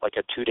a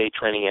 2-day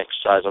training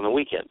exercise on the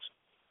weekends,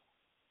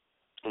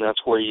 and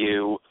that's where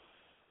you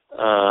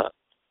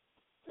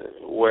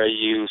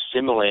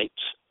simulate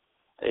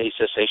a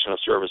cessation of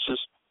services,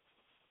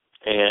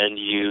 and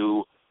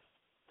you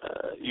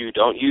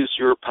don't use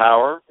your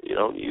power, you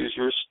don't use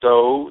your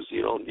stoves,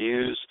 you don't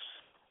use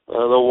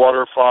the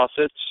water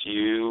faucets.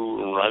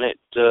 You run it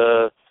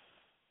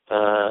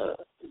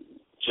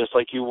just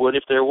like you would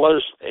if there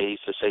was a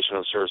cessation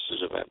of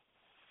services event.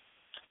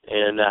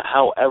 And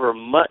however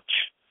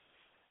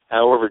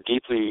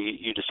deeply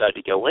you decide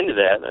to go into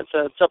that,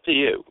 that's up to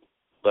you.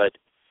 But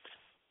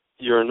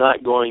you're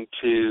not going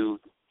to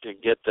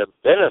get the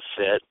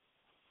benefit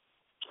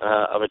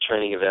of a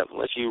training event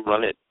unless you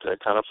run it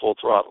kind of full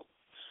throttle.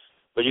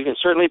 But you can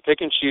certainly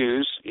pick and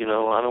choose. I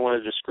don't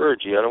want to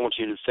discourage you. I don't want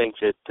you to think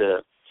that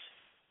to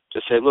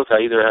say, look, I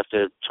either have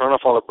to turn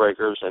off all the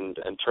breakers and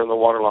turn the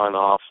water line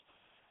off,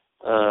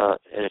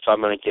 and if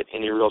I'm going to get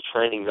any real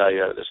training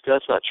value out of this,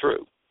 because that's not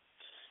true.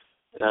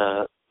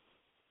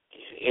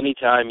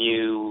 Anytime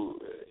you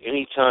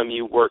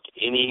work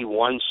any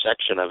one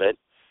section of it,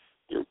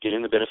 you're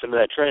getting the benefit of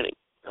that training.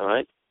 All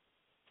right.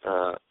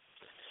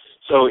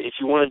 So if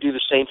you want to do the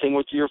same thing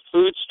with your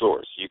food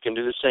stores, you can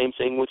do the same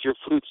thing with your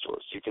food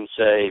stores. You can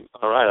say,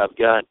 all right, I've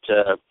got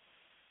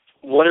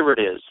whatever it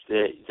is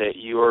that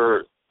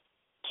you're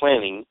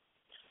planning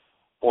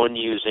on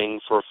using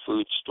for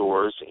food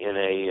stores in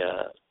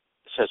a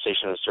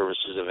cessation of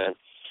services event.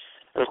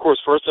 And of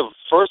course, first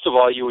of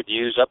all, you would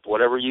use up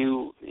whatever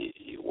you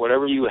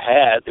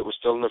had that was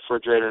still in the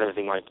refrigerator and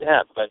everything like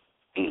that. But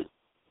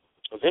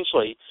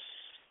eventually,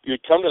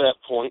 you'd come to that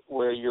point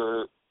where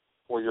you're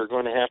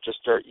going to have to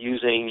start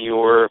using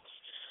your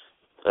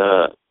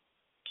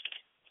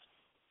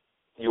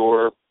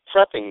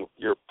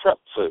prep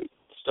food,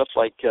 stuff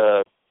like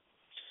I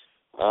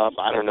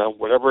don't know,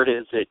 whatever it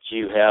is that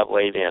you have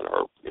laid in,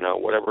 or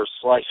whatever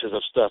slices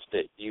of stuff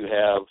that you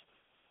have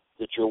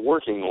that you're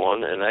working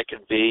on, and that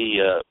could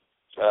be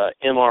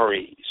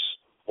MREs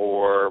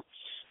or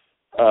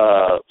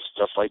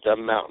stuff like that,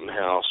 Mountain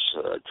House,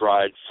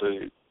 dried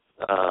food,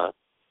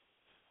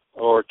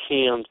 or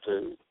canned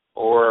food,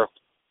 or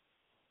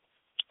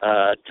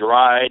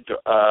dried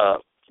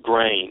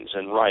grains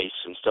and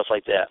rice and stuff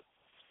like that.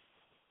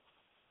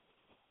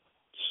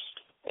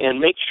 And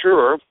make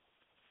sure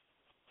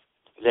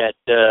that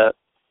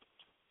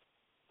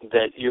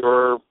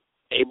you're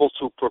able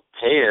to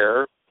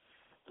prepare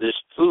this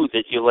food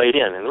that you laid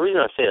in. And the reason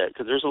I say that,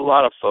 because there's a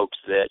lot of folks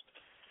that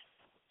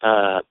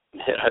I've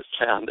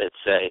found that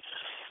say,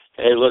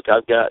 hey, look,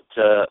 I've got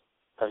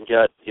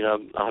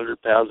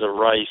 100 pounds of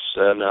rice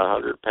and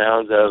 100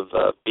 pounds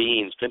of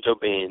beans, pinto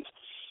beans,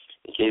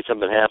 in case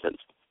something happens.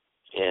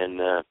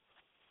 And I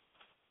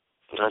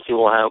say,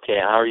 well, how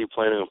are you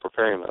planning on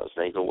preparing those?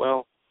 And they go,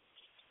 well,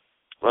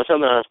 that's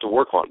something I have to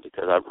work on,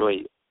 because I've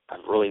really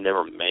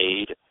never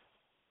made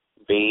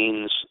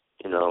beans,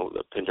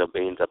 the pinto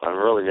beans up. I've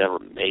really never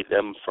made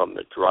them from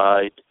the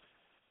dried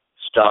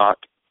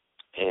stock,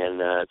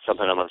 and it's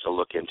something I'm going to have to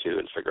look into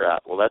and figure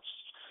out. Well, that's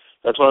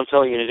what I'm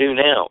telling you to do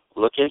now.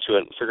 Look into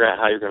it and figure out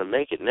how you're going to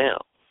make it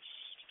now.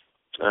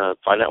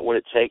 Find out what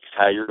it takes,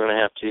 how you're going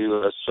to have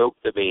to soak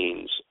the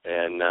beans,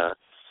 and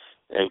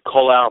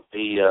cull out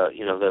the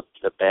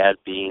bad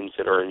beans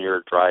that are in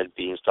your dried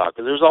bean stock.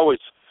 Because there's always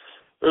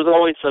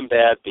some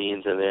bad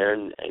beans in there,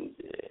 and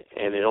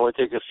it only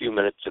takes a few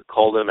minutes to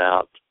cull them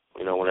out.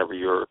 Whenever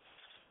you're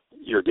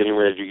getting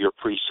ready to do your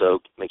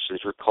pre-soak, make sure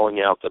that you're culling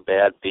out the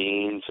bad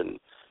beans and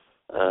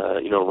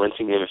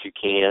rinsing them if you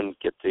can,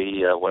 get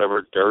the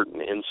whatever dirt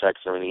and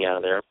insects and everything out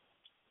of there.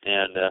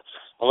 And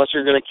unless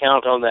you're going to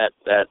count on that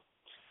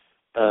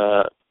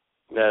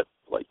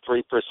like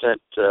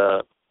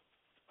 3%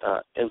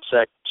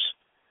 insect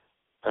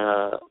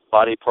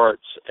body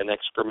parts and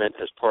excrement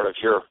as part of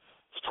your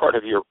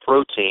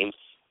protein,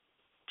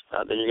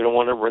 then you're going to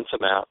want to rinse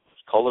them out,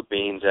 cull the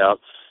beans out,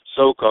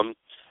 soak them,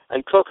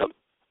 and cook them.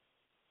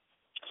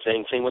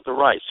 Same thing with the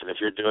rice. And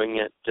if you're doing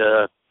it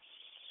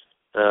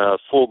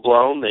full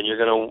blown, then you're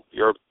going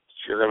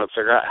to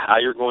figure out how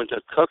you're going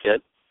to cook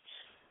it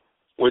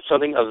with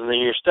something other than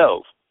your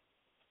stove.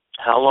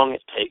 How long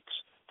it takes.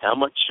 How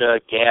much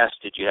gas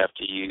did you have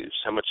to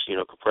use? How much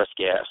compressed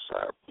gas,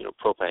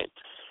 propane?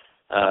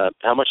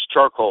 How much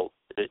charcoal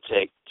did it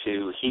take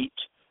to heat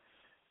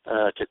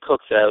to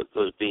cook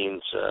those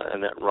beans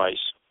and that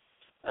rice?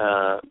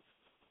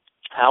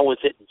 How was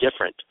it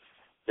different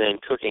than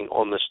cooking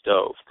on the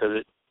stove?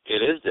 Because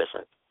it is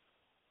different.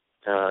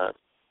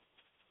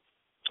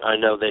 I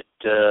know that,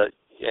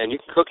 and you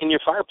can cook in your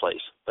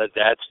fireplace, but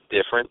that's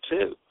different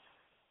too.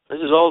 This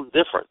is all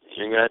different.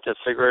 You're going to have to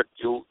figure it.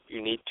 You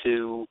need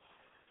to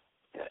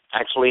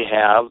actually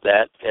have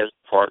that as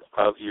part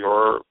of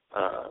your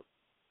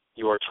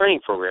training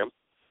program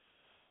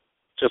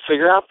to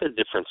figure out the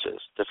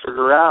differences, to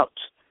figure out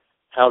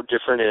how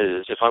different it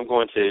is. If I'm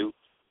going to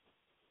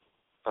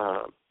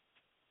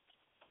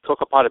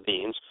cook a pot of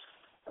beans,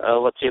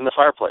 let's say in the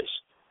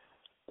fireplace,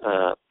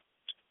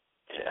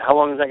 how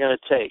long is that going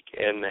to take?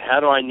 And how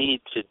do I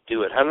need to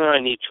do it? How do I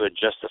need to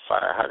adjust the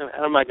fire?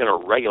 How am I going to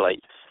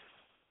regulate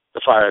the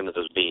fire into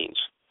those beans?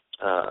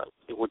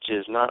 Which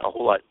is not a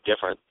whole lot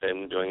different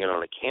than doing it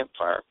on a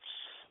campfire.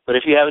 But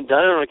if you haven't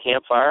done it on a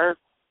campfire,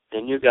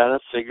 then you've got to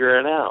figure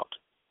it out.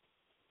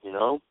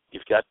 You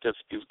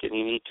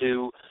need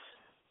to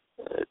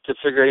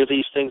figure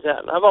these things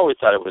out. And I've always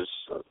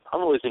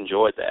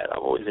enjoyed that.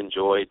 I've always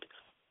enjoyed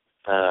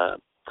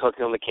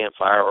cooking on the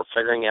campfire, or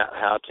figuring out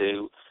how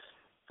to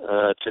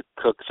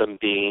cook some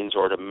beans,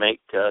 or to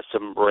make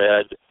some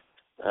bread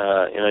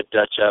in a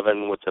Dutch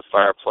oven with a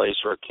fireplace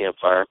or a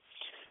campfire,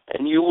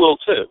 and you will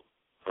too.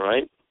 All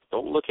right.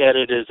 Don't look at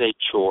it as a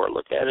chore.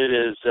 Look at it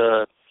as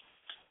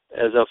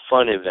a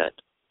fun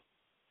event,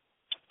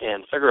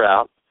 and figure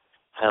out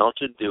how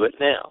to do it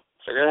now.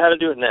 Figure out how to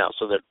do it now,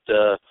 so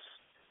that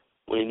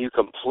when you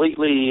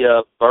completely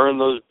burn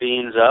those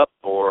beans up,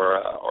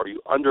 or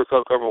you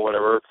undercook them or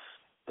whatever,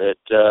 that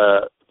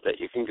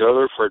you can go to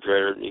the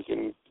refrigerator and you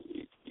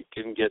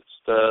can get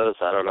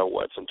I don't know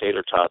what, some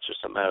tater tots or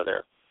something out of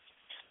there,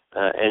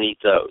 and eat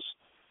those.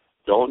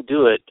 Don't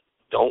do it.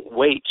 Don't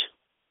wait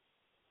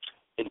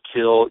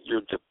until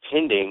you're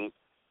depending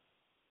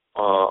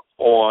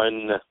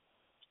on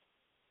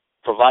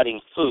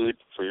providing food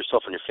for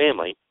yourself and your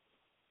family,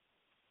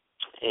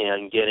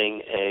 and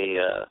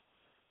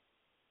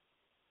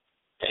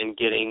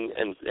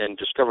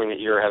discovering that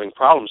you're having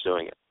problems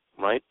doing it,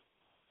 right?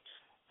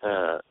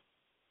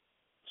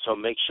 So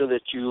make sure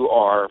that you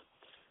are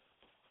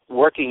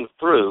working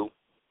through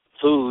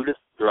food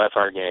dry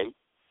fire game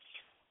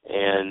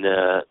and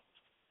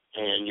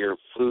your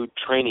food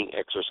training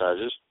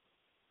exercises,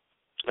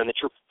 and that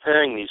you're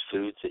preparing these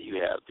foods that you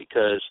have,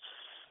 because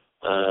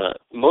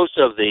most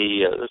of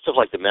the stuff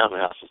like the Mountain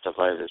House and stuff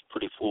like that is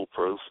pretty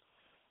foolproof.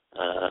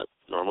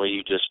 Normally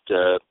you just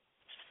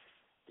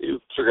you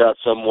figure out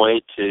some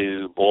way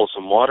to boil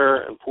some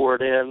water and pour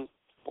it in,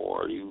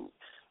 or you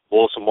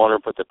boil some water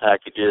and put the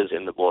packages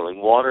in the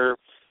boiling water,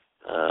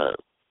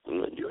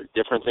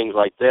 different things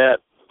like that.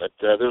 But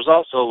there's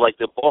also like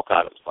the bulk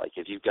items, like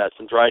if you've got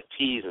some dried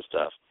peas and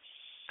stuff,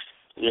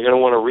 and you're going to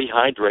want to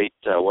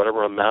rehydrate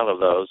whatever amount of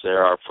those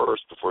there are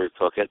first before you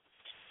cook it,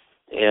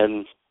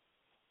 and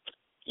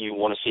you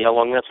want to see how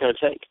long that's going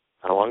to take.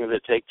 How long does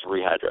it take to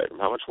rehydrate them?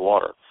 How much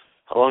water?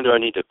 How long do I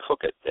need to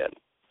cook it then?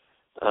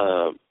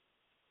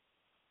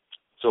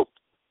 So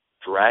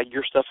drag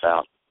your stuff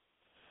out,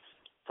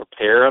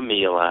 prepare a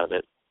meal out of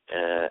it,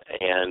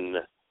 and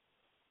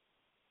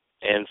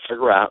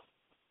figure out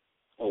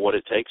what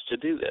it takes to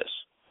do this.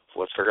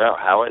 Let's figure out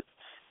how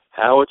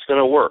it's going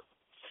to work.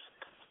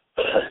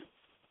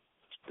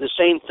 The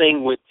same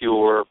thing with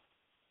your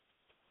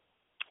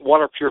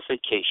water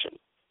purification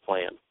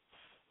plan.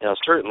 Now,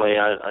 certainly,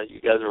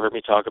 you guys have heard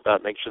me talk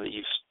about make sure that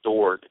you've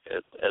stored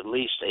at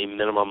least a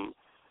minimum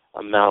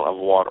amount of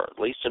water, at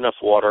least enough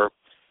water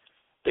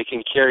that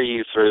can carry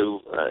you through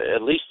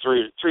at least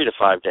 3 to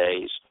 5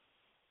 days,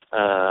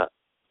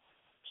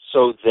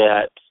 so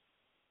that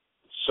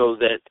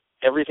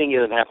everything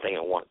isn't happening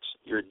at once.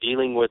 You're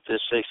dealing with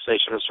this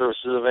cessation of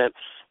services event,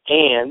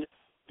 and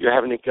you're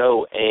having to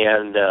go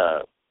and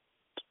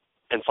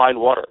find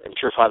water and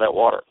purify that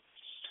water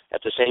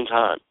at the same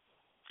time.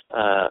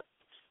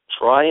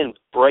 Try and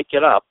break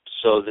it up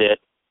so that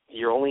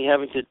you're only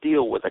having to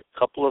deal with a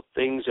couple of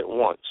things at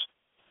once.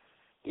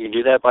 You can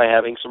do that by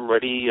having some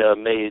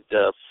ready-made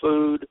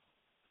food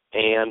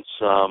and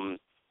some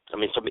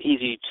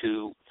easy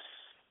to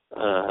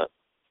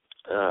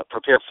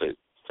prepare food.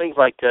 Things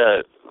like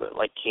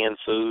canned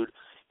food,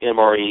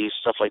 MREs,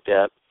 stuff like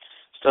that.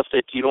 Stuff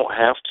that you don't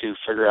have to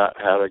figure out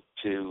how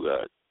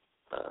to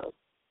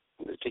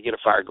get a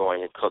fire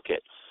going and cook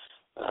it.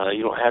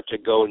 You don't have to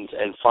go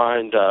and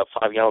find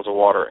 5 gallons of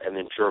water and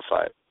then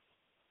purify it.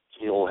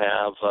 You'll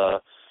have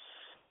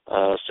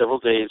several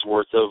days'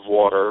 worth of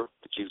water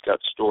that you've got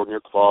stored in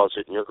your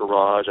closet, in your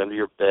garage, under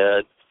your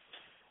bed,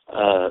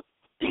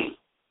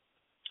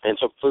 and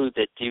some food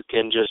that you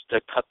can just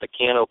cut the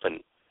can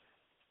open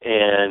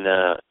and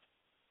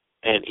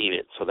eat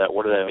it. So that,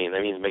 what does that mean?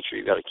 That means make sure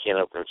you've got a can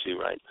opener too,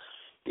 right?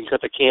 You can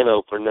cut the can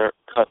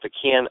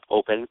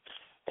open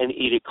and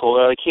eat it cold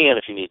out of the can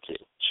if you need to.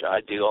 Which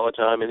I do all the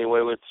time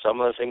anyway with some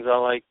of the things I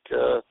like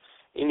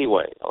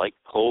anyway. I like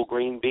cold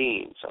green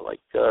beans. I like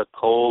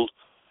cold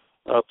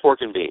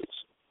pork and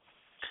beans.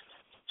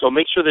 So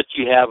make sure that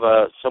you have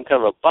some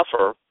kind of a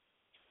buffer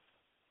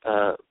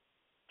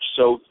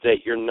so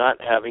that you're not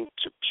having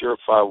to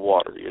purify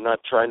water. You're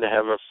not trying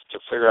to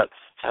figure out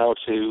how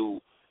to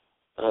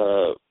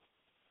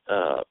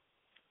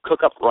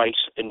cook up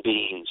rice and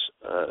beans.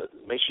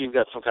 Make sure you've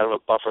got some kind of a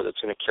buffer that's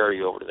going to carry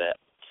you over to that.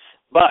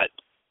 But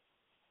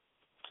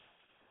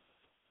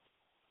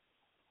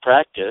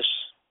practice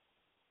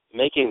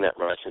making that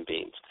rice and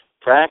beans.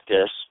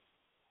 Practice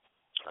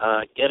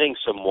getting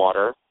some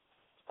water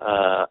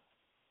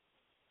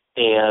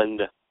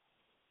and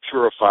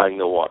purifying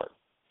the water.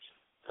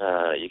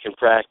 You can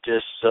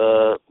practice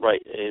and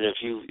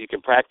if you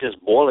can practice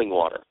boiling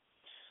water,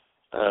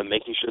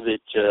 making sure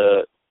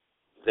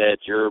that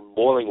you're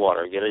boiling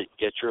water.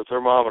 Get your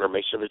thermometer.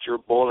 Make sure that you're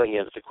boiling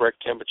it at the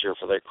correct temperature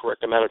for the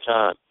correct amount of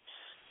time.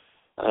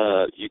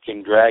 You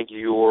can drag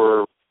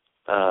your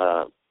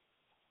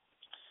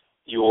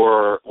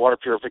water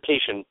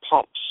purification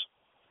pumps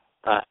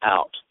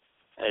out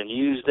and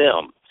use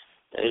them.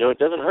 And, it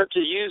doesn't hurt to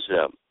use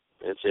them.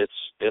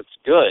 It's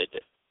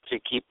good to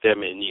keep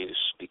them in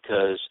use,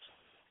 because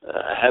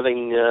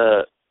having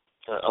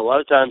a lot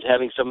of times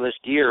having some of this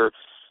gear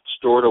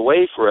stored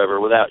away forever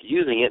without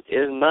using it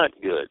is not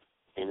good.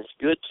 And it's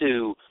good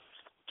to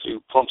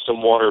pump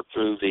some water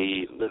through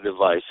the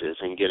devices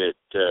and get it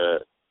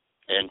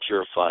and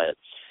purify it.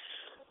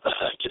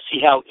 To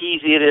see how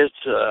easy it is,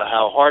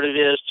 how hard it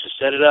is to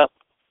set it up,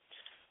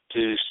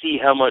 to see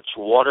how much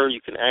water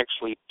you can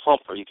actually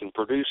pump or you can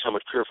produce, how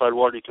much purified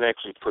water you can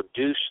actually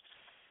produce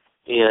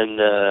in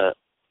a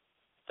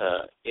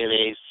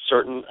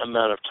certain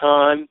amount of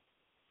time,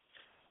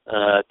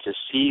 to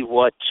see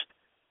what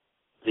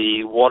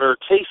the water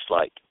tastes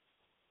like.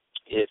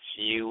 If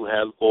you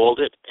have boiled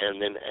it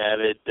and then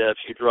added a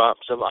few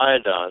drops of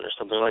iodine or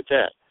something like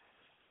that,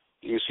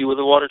 you can see what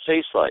the water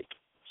tastes like,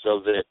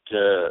 so that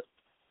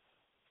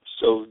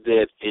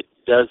it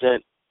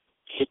doesn't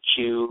hit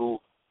you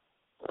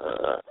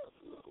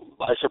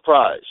by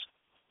surprise.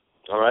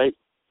 All right.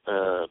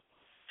 A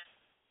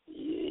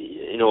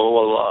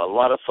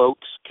lot of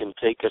folks can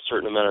take a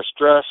certain amount of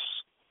stress,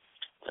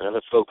 and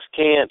other folks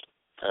can't.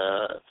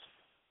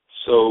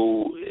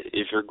 So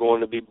if you're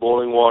going to be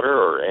boiling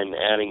water and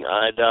adding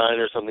iodine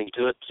or something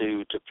to it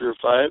to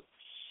purify it,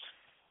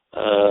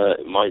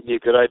 it might be a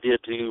good idea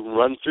to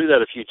run through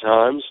that a few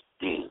times,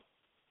 and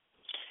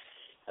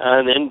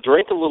then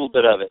drink a little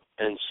bit of it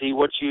and see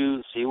what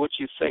you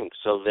think,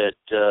 so that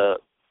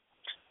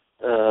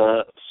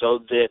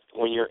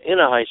when you're in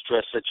a high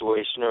stress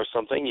situation or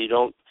something, you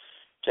don't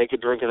take a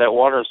drink of that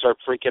water and start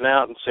freaking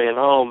out and saying,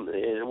 "Oh,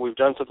 we've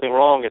done something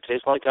wrong. It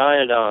tastes like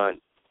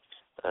iodine."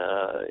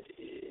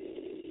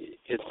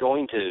 It's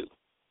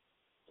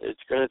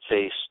going to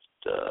taste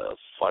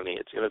funny.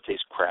 It's going to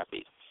taste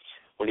crappy.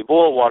 When you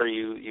boil water,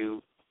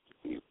 you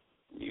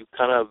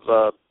kind of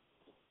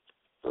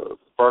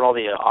burn all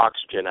the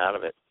oxygen out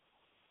of it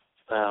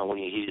when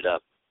you heat it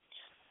up.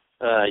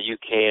 You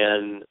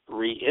can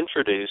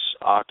reintroduce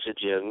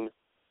oxygen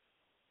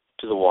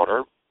to the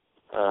water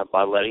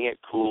by letting it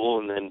cool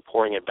and then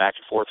pouring it back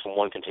and forth from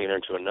one container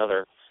into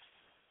another.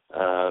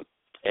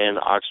 And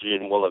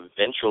oxygen will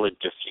eventually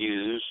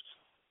diffuse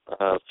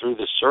through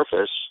the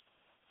surface.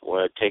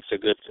 Well, it takes a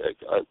good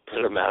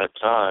amount of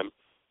time.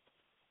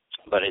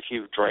 But if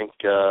you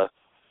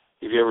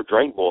ever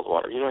drank boiled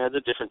water, it has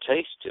a different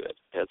taste to it.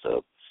 It has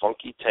a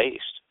funky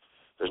taste.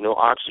 There's no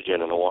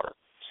oxygen in the water.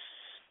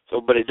 So,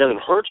 but it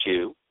doesn't hurt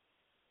you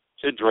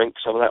to drink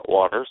some of that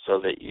water, so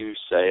that you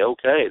say,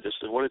 okay, this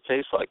is what it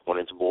tastes like when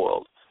it's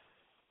boiled.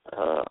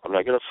 I'm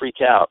not going to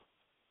freak out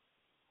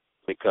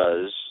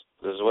because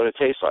this is what it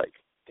tastes like.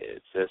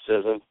 This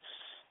isn't,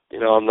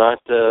 I'm not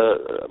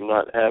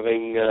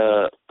having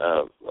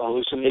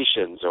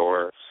hallucinations,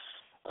 or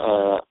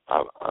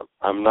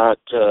I'm not.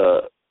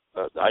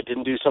 I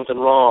didn't do something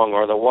wrong,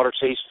 or the water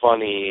tastes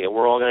funny, and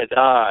we're all going to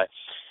die.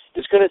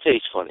 It's going to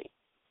taste funny,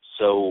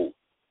 so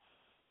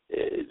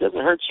it doesn't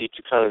hurt you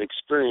to kind of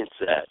experience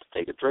that.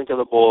 Take a drink of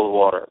the boiled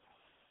water,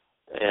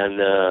 and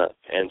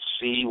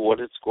see what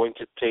it's going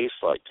to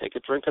taste like. Take a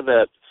drink of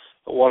the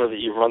water that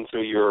you run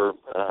through your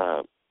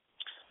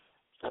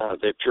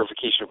the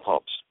purification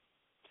pumps.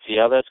 See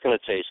how that's going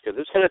to taste, because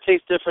it's going to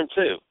taste different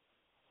too.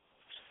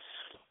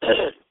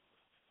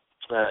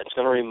 It's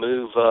going to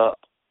remove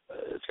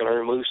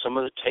some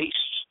of the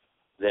tastes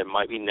that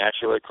might be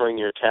naturally occurring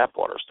in your tap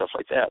water, stuff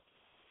like that.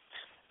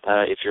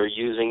 If you're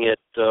using it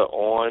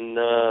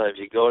if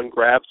you go and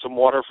grab some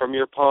water from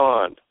your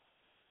pond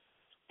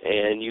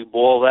and you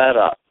boil that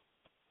up,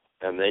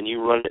 and then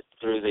you run it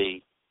through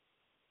the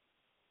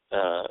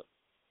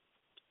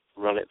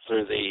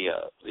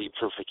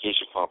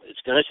purification pump,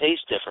 it's going to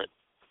taste different.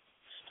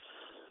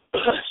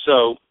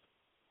 So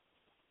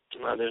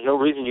there's no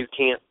reason you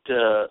can't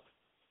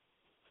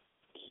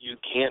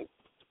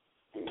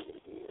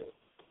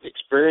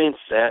experience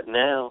that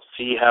now.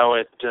 See how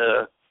it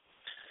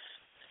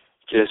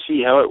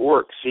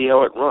works, see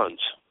how it runs,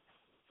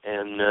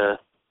 and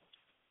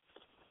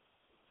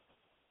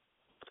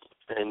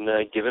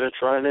give it a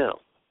try now.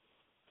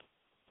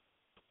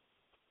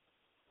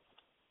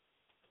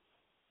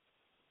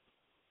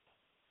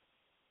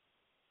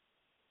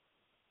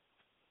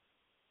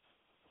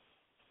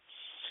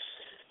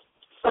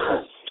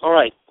 All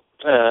right.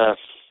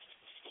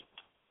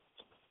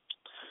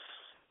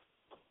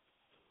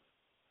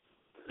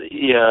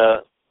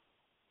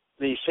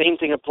 The same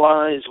thing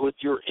applies with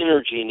your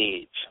energy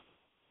needs.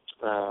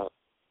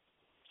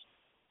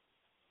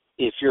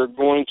 If you're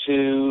going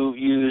to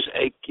use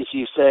if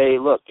you say,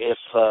 look, if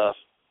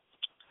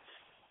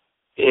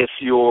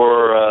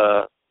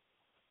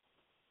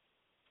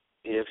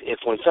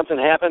when something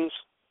happens,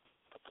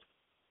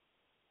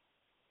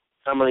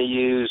 I'm going to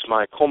use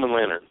my Coleman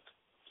lantern,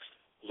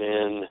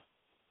 then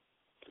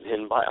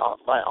by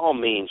all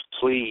means,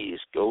 please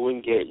go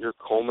and get your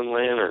Coleman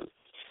lantern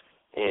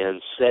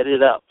and set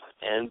it up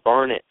and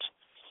burn it.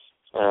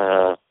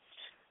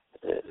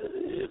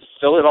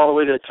 Fill it all the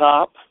way to the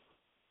top.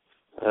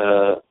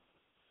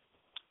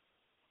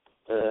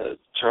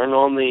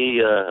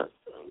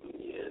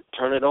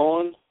 Turn it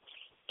on,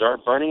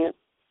 start burning it,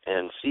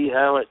 and see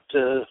how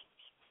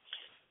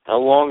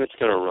long it's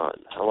going to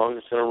run. How long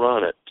it's going to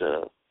run at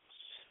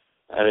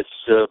its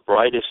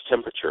brightest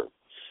temperature.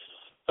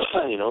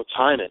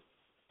 Time it.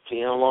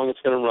 See how long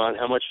it's going to run,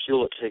 how much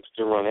fuel it takes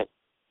to run it,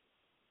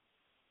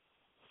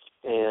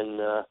 and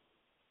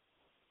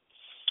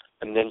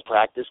And then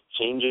practice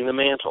changing the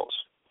mantles.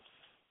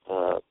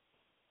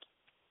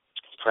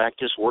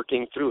 Practice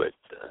working through it.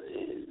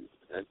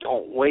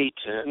 Don't wait.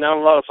 Now,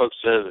 a lot of folks,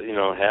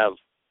 have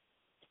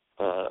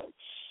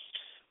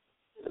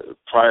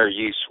prior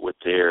use with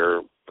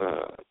their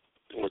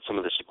with some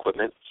of this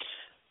equipment,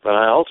 but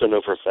I also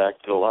know for a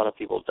fact that a lot of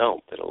people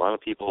don't. That a lot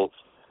of people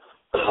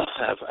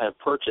have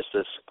purchased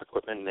this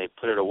equipment and they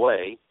put it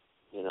away,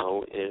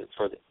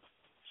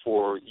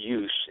 for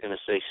use in a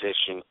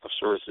cessation of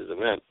services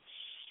event.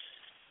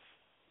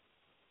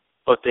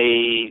 But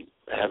they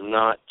have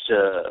not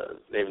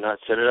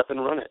set it up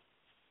and run it.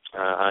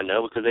 I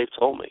know because they've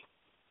told me.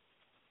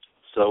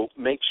 So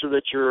make sure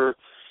that you're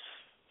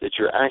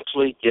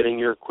actually getting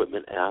your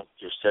equipment out,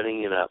 you're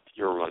setting it up,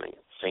 you're running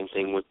it. Same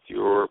thing with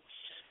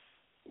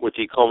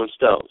the Coleman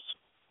stoves.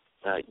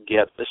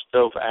 Get the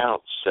stove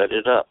out, set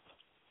it up,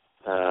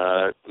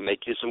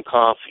 make you some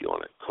coffee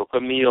on it, cook a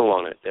meal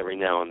on it every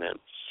now and then,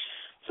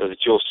 so that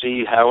you'll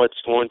see how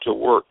it's going to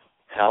work,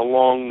 how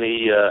long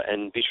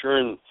and be sure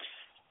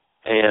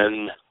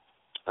and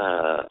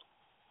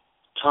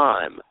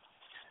time.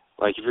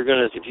 Like if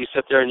you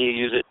sit there and you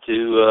use it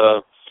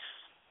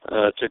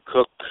to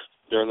cook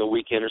during the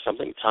weekend or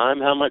something,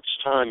 how much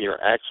time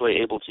you're actually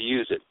able to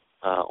use it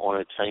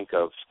on a tank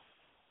of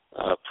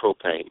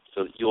propane,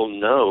 so that you'll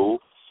know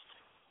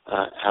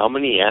how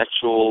many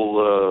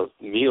actual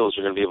meals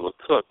you're going to be able to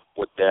cook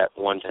with that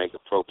one tank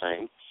of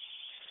propane,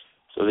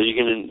 so that you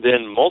can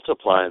then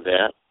multiply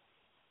that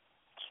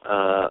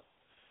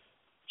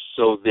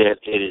so that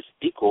it is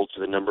equal to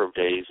the number of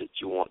days that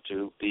you want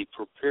to be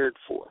prepared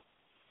for.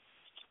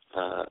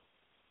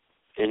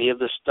 Any of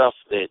the stuff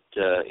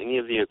any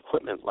of the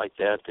equipment like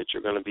that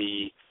you're going to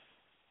be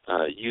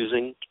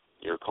using,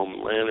 your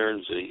Coleman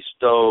lanterns, the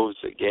stoves,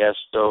 the gas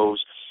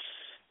stoves,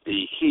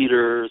 the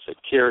heaters, the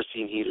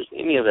kerosene heaters,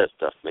 any of that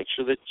stuff, make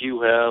sure that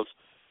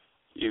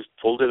you've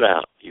pulled it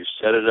out, you've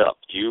set it up,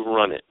 you've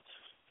run it,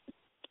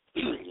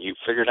 you've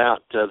figured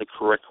out the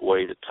correct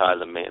way to tie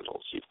the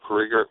mantles, you've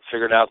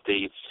figured out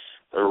the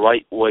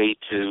right way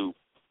to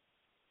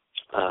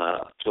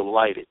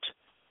light it,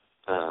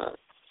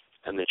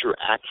 and that you're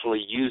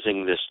actually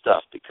using this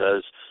stuff,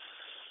 because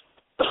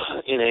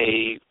in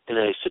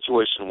a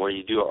situation where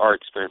you are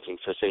experiencing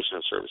cessation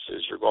of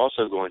services, you're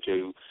also going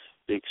to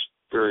be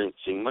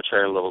experiencing much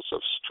higher levels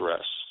of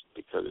stress,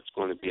 because it's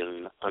going to be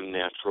an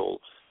unnatural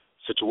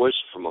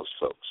situation for most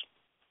folks.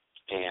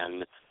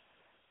 And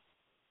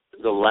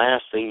the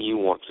last thing you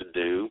want to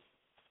do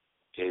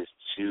is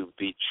to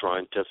be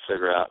trying to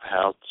figure out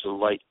how to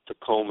light the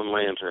Coleman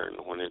lantern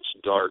when it's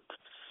dark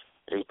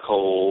and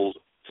cold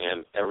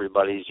and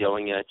everybody's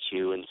yelling at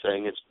you and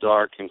saying it's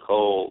dark and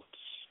cold.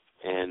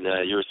 And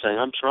you're saying,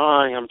 I'm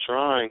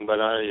trying, but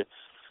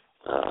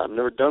I've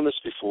never done this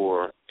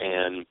before.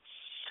 And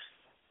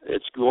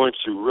it's going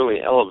to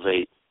really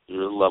elevate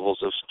your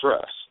levels of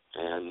stress.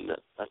 And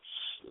that's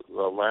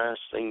the last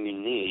thing you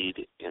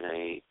need in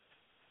a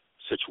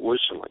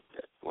situation like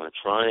that. You want to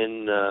try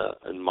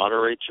and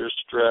moderate your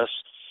stress.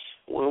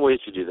 One of the ways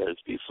to do that is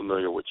be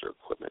familiar with your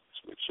equipment.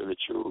 So make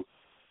sure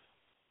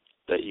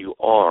that you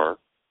are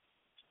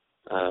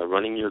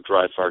running your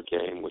dry fire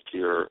game with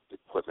your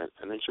equipment,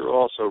 and that you're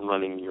also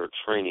running your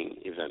training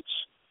events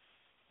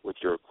with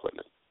your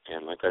equipment.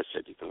 And like I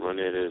said, you can run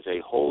it as a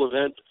whole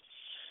event,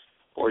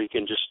 or you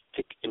can just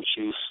pick and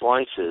choose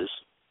slices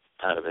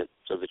out of it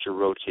so that you're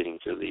rotating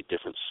through the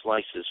different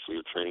slices for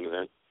your training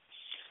event.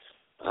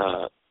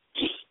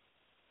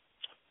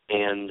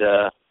 And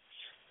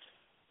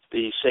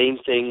the same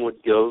thing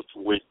would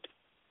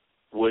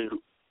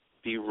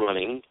be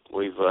running.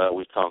 We've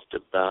talked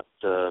about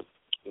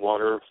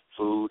water,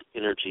 food,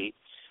 energy,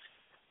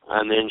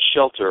 and then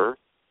shelter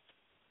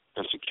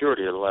and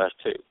security are the last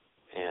two.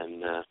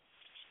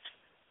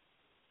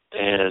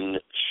 And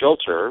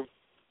shelter,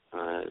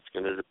 it's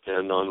going to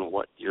depend on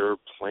what your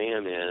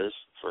plan is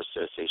for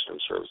cessation of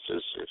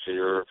services. If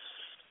your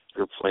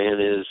plan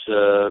is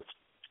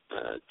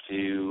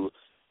to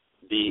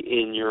be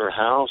in your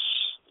house,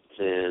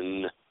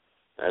 then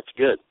that's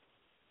good.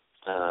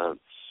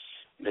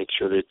 Make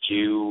sure that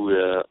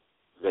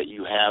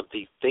you have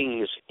the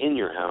things in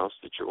your house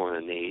that you're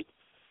going to need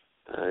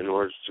in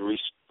order to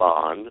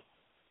respond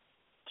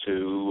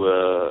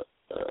to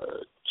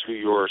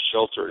your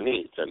shelter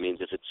needs. That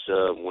means if it's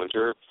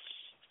winter,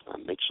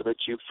 make sure that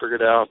you've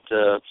figured out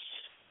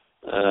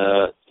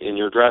in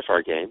your dry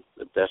fire game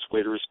the best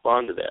way to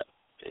respond to that.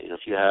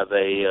 If you have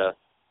a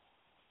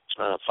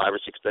 5 or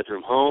 6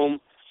 bedroom home,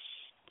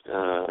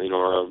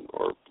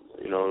 or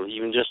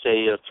even just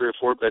a 3 or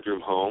 4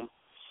 bedroom home,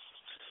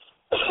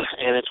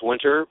 and it's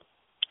winter,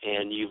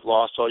 and you've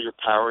lost all your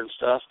power and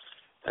stuff,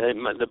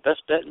 the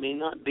best bet may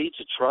not be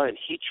to try and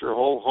heat your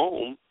whole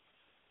home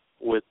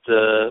with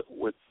a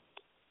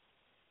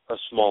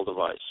small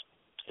device.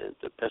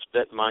 The best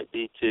bet might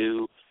be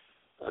to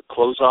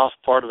close off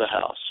part of the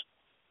house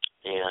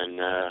and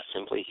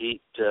simply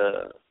heat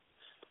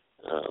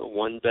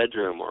one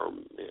bedroom,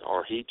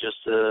 or heat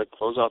just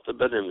close off the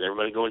bedrooms.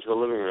 Everybody go into the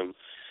living room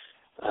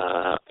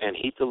and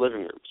heat the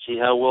living room. See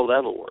how well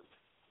that'll work.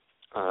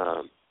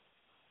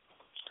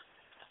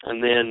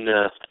 And then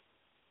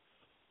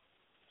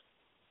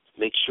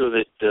make sure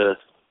that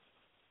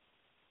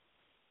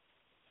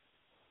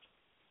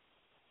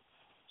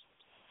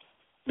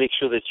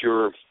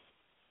you're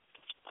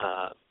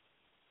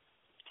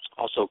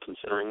also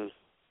considering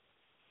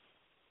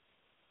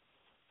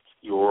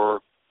your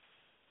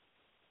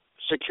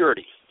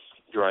security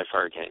dry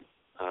fire game.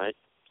 All right.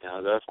 Now,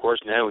 of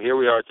course, now here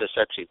we are at the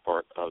sexy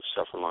part of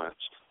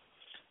self-reliance.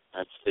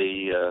 That's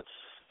the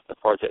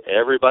part that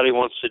everybody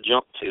wants to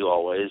jump to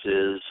always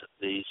is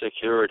the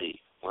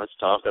security. Let's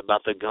talk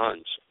about the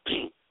guns.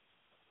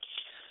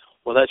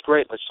 Well, that's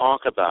great. Let's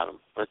talk about them.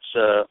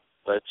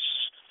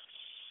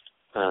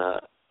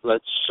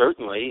 Let's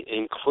certainly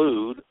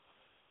include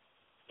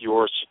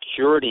your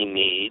security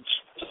needs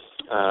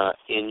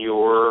in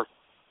your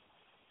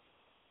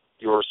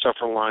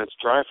self-reliance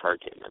dry fire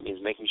game. That means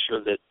making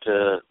sure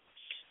that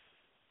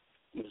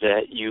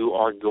that you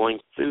are going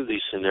through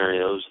these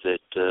scenarios that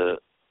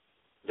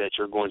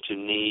you're going to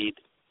need,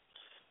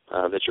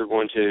 that you're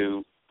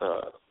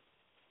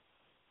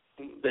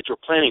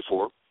planning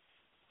for,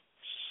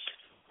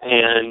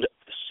 and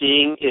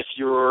seeing if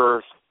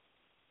your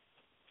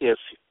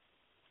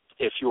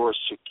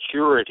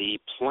security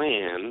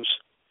plans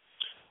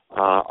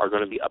are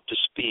going to be up to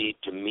speed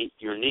to meet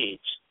your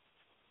needs.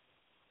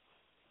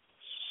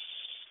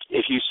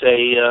 If you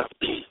say,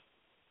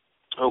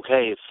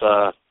 okay,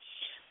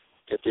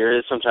 if there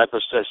is some type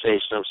of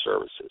cessation of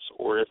services,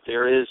 or if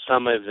there is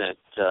some event,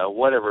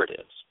 whatever it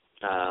is,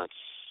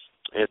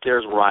 if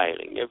there's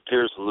rioting, if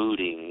there's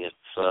looting,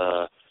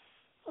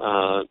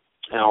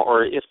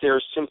 or if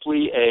there's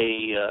simply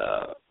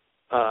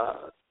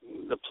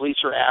the police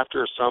are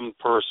after some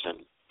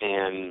person,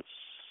 and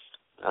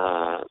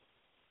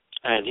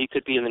he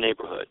could be in the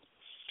neighborhood.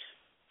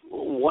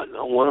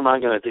 What am I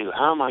going to do?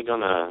 How am I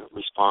going to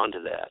respond to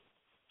that?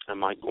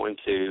 Am I going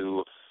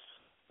to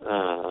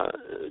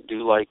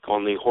do like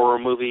on the horror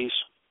movies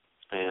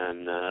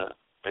and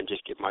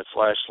just get my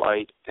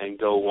flashlight and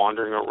go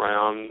wandering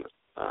around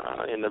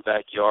in the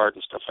backyard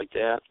and stuff like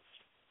that?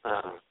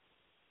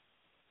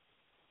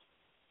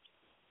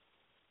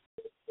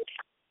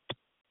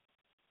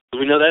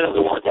 We know that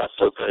doesn't work out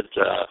so good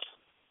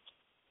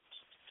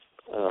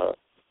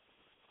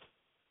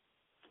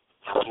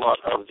for a lot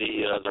of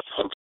the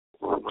folks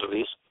horror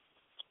movies.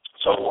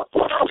 So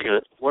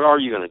what are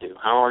you going to do?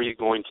 How are you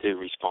going to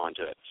respond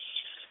to it?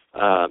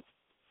 How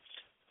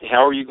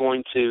are you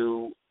going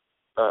to?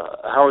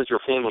 How is your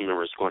family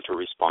members going to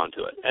respond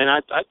to it? And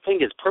I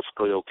think it's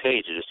perfectly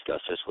okay to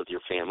discuss this with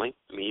your family.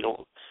 I mean, you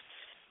don't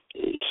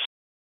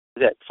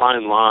that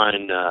fine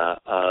line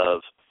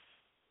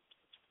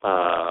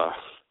of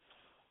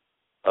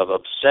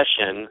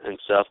obsession and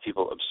stuff,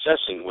 people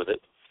obsessing with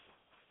it,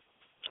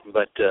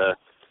 but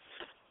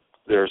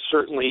there's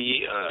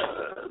certainly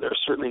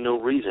no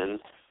reason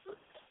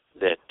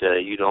that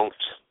you don't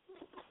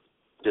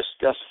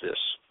discuss this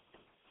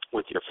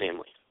with your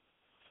family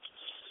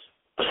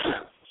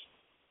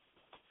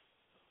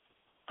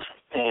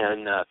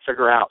and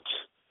figure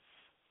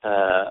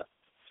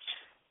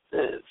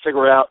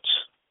out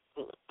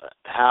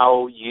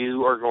how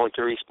you are going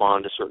to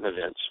respond to certain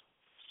events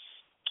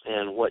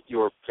and what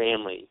your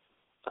family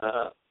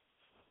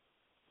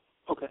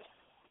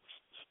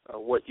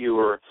what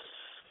your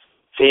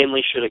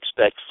family should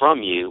expect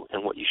from you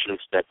and what you should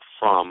expect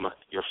from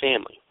your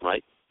family,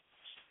 right?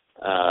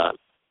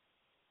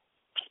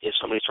 If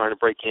somebody's trying to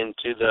break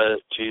into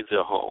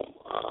the home,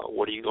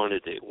 what are you going to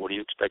do? What do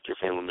you expect your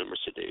family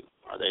members to do?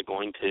 Are they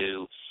going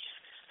to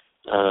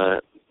do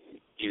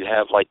you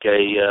have like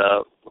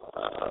a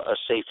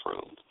safe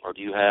room, or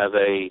do you have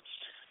a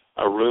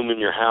room in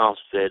your house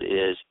that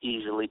is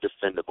easily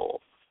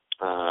defendable?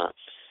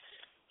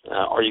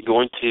 Are you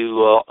going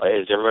to?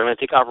 Is everybody going to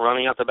take off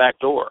running out the back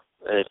door?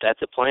 If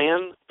that's a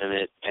plan and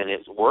it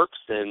works,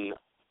 then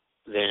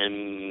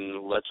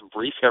let's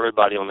brief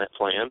everybody on that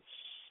plan,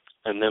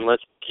 and then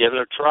let's give it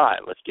a try.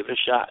 Let's give it a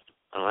shot.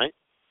 All right.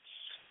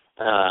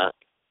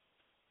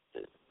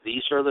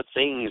 These are the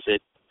things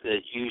that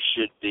you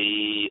should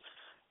be.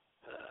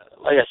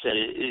 Like I said,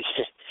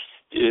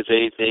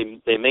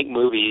 they make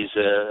movies,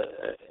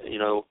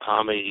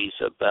 comedies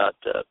about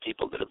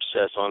people that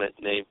obsess on it,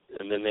 and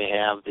then they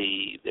have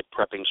the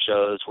prepping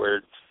shows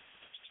where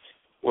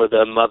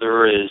the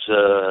mother is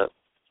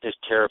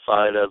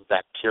terrified of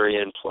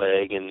bacteria and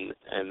plague, and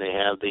they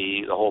have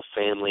the whole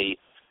family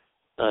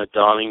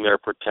donning their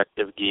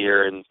protective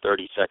gear in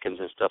 30 seconds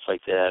and stuff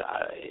like that.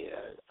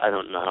 I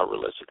don't know how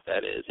realistic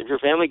that is. If your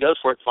family goes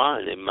for it,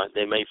 fine.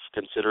 They may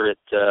consider it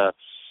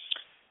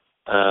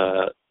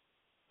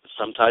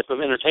some type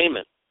of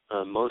entertainment.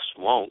 Most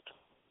won't,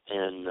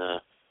 and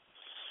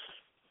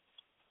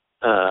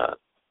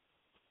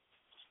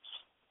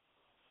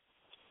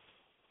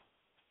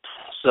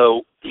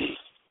so.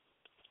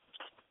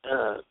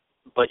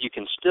 But you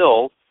can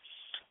still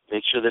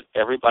make sure that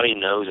everybody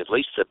knows at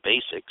least the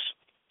basics.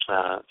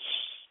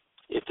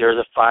 If there's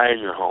a fire in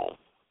your home,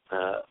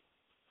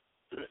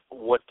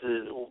 what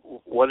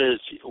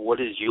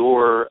is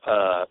your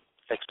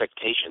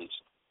expectations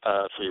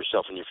for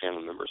yourself and your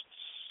family members?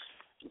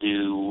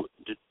 Do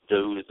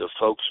the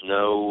folks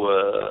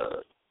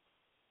know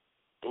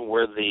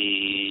where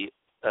the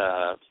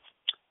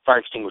fire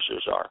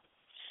extinguishers are?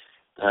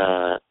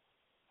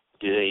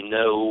 Do they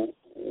know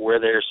where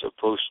they're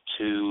supposed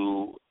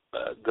to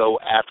go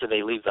after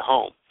they leave the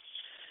home?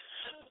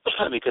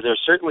 Because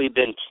there's certainly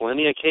been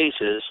plenty of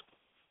cases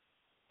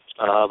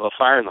of a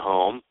fire in the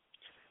home,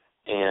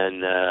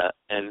 and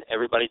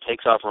everybody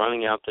takes off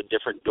running out the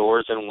different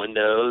doors and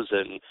windows,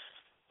 and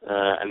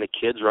the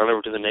kids run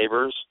over to the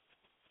neighbors,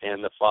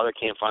 and the father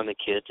can't find the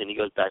kids, and he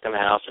goes back in the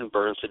house and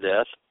burns to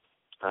death.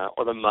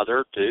 Or the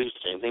mother, too.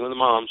 Same thing with the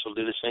mom, she'll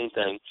do the same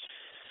thing.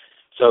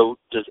 So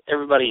does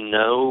everybody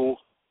know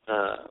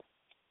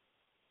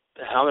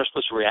how they're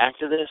supposed to react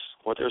to this,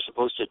 what they're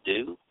supposed to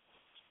do?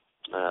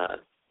 I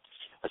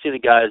see the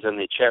guys in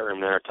the chat room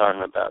there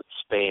talking about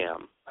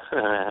spam.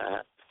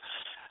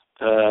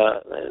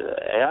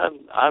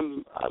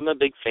 I'm a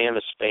big fan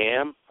of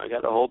spam. I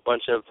got a whole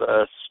bunch of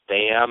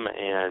spam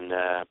and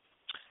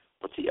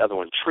what's the other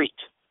one? Treat.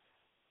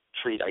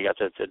 I got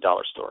that at the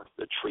dollar store.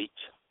 The Treat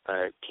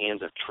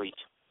cans of Treat,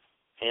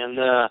 and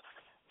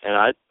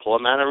I pull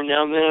them out every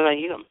now and then and I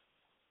eat them.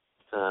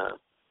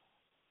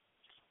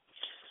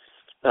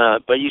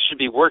 But you should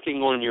be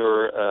working on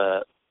your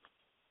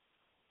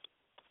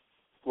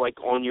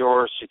on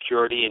your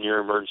security and your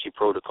emergency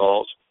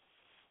protocols.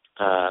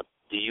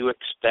 Do you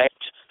expect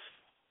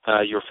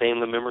your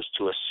family members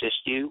to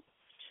assist you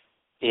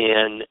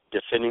in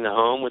defending the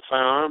home with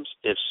firearms?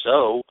 If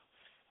so,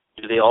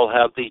 do they all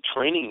have the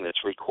training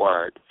that's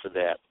required for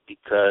that?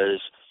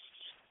 Because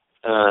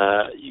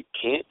you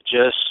can't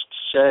just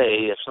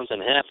say, if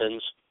something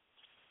happens,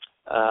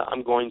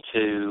 I'm going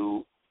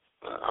to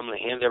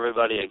hand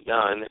everybody a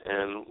gun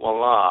and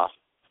voila,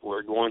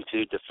 we're going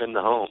to defend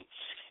the home.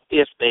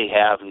 If they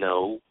have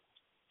no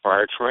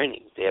prior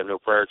training, they have no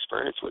prior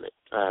experience with it.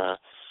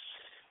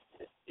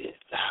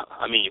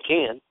 You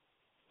can.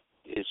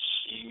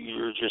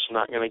 You're just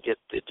not going to get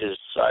the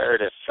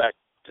desired effect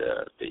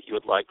that you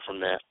would like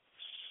from that.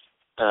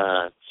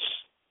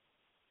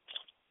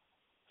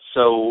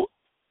 So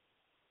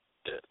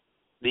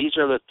these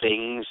are the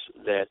things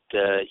that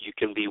you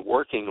can be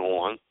working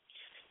on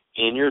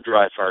in your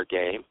dry fire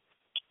game.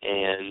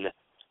 And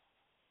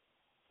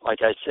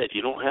like I said,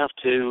 you don't have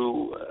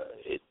to,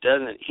 it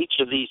doesn't, each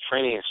of these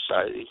training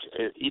exercises,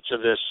 each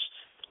of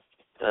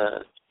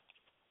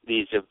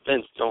these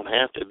events don't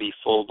have to be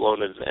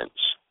full-blown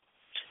events.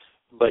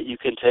 But you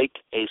can take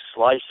a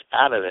slice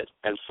out of it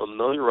and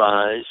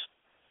familiarize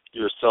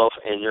yourself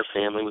and your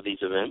family with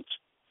these events.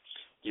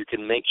 You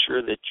can make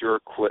sure that your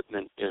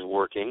equipment is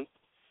working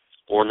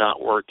or not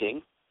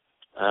working.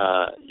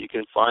 You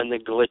can find the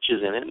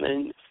glitches in it,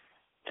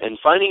 and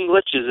finding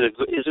glitches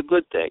is a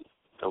good thing,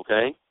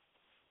 okay?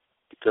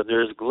 Because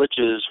there's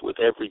glitches with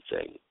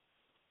everything.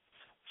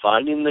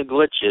 Finding the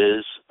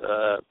glitches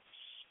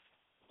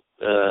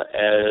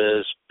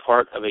as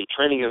part of a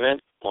training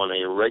event on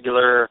a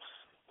regular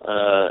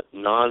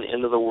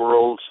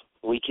non-end-of-the-world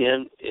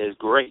weekend is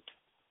great,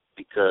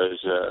 because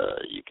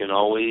you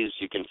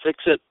can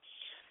fix it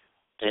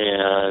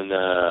and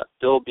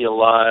still be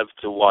alive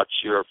to watch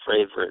your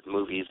favorite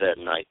movies that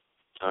night.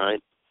 All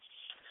right?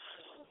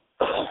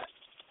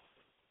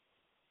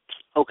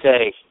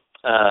 Okay.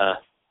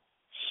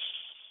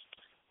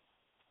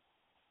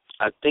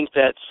 I think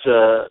that's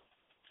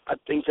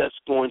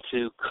going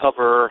to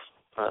cover.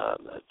 I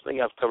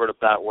think I've covered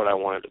about what I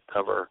wanted to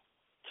cover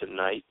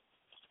tonight,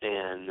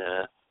 and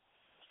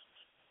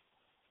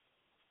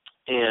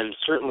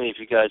certainly if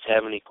you guys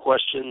have any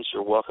questions,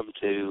 you're welcome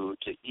to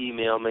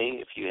email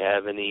me. If you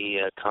have any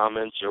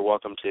comments, you're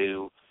welcome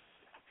to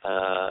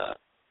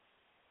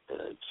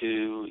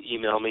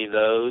email me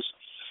those.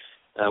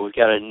 We've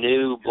got a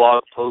new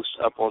blog post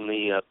up on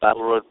the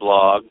Battle Road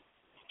blog.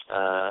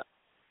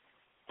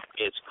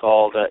 It's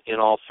called In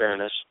All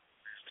Fairness,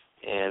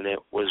 and it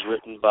was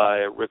written by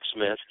Rick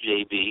Smith,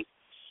 JB,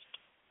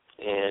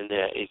 and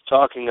he's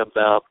talking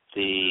about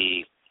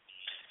the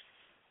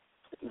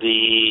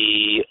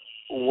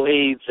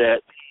way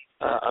that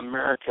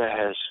America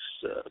has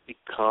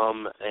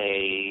become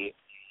a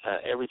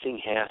everything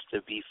has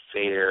to be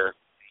fair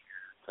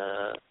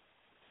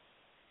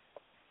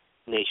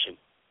nation.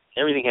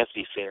 Everything has to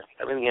be fair.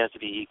 Everything has to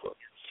be equal.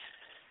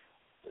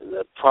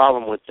 The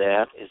problem with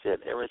that is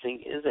that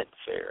everything isn't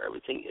fair.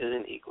 Everything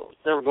isn't equal.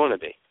 It's never going to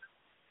be.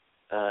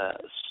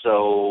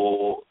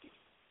 So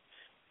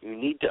you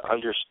need to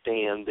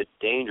understand the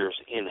dangers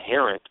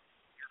inherent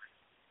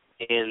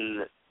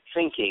in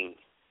thinking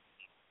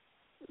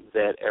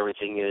that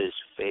everything is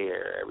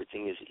fair,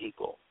 everything is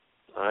equal.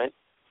 All right?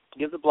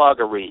 Give the blog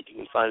a read. You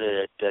can find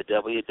it at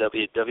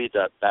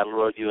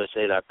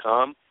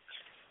www.battleroadusa.com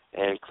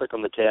and click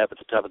on the tab at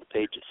the top of the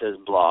page that says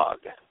blog.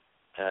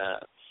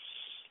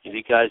 If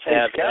you guys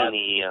have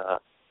any...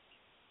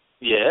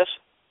 yes?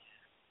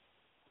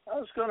 I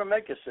was going to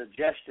make a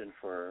suggestion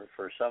for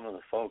some of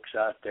the folks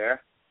out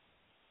there.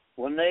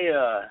 When they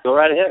go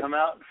right ahead. come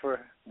out for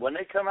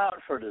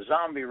the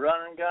zombie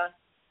run and gun,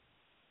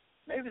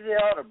 maybe they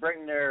ought to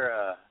bring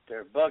their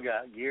bug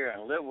out gear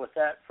and live with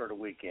that for the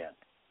weekend.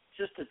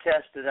 just to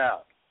test it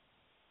out?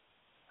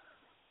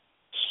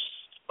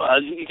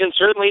 You can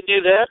certainly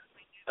do that.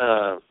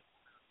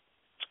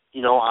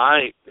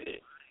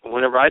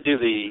 Whenever I do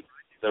the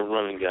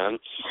run and gun,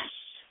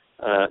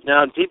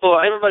 now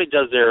everybody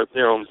does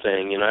their own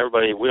thing.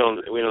 We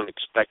don't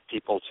expect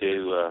people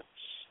to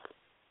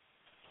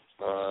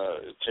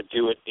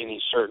do it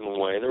any certain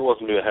way. They're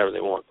welcome to do it however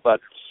they want.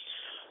 But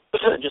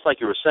just like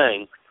you were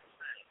saying,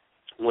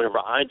 whenever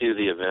I do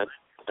the event,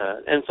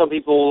 and some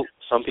people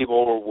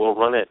will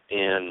run it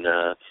in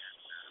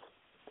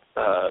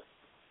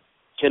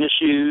tennis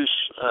shoes,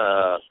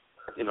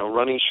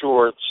 running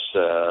shorts,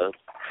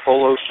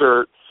 polo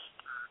shirt.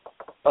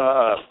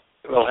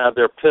 They'll have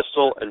their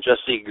pistol and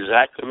just the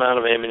exact amount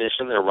of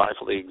ammunition, their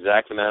rifle the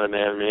exact amount of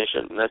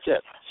ammunition, and that's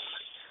it.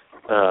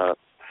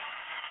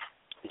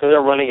 So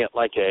they're running it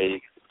like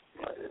a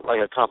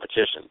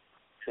competition,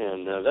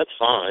 and that's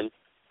fine.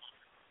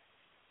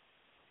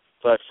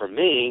 But for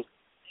me,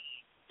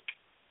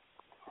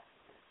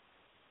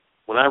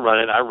 when I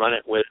run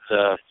it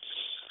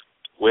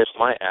with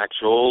my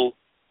actual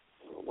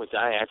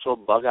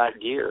bug-eyed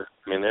gear.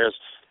 I mean,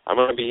 I'm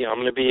going to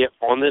be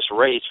on this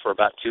race for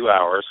about 2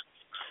 hours,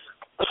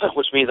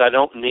 which means I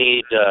don't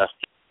need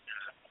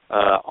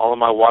all of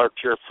my water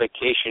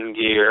purification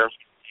gear.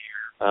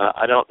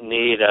 I don't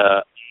need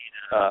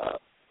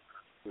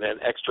that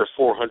extra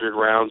 400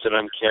 rounds that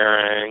I'm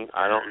carrying.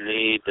 I don't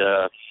need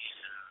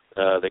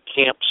the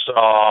camp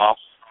saw.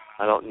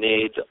 I don't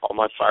need all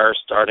my fire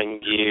starting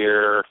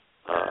gear.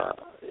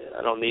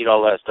 I don't need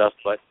all that stuff,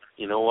 but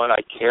you know what?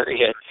 I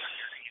carry it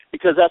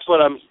because that's what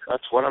I'm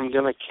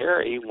going to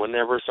carry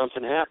whenever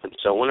something happens.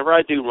 So when I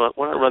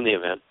run the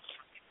event,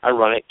 I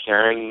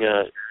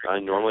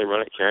normally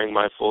run it carrying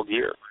my full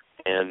gear,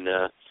 and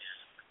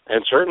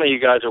certainly you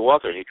guys are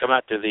welcome. You come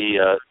out to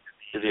the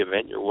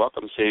event, you're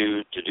welcome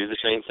to do the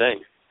same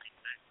thing.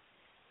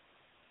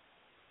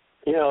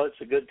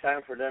 It's a good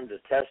time for them to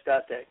test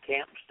out that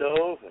camp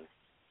stove and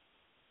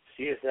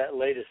see if that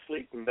latest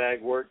sleeping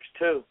bag works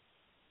too.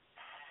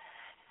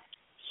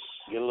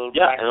 Get a little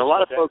and a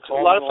lot of folks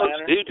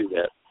do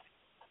that.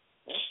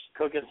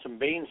 Cooking some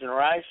beans and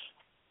rice.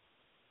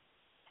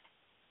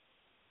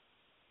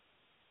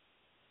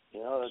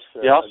 It's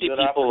I'll see good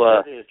people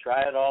opportunity to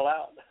try it all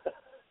out.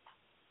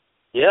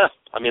 Yeah,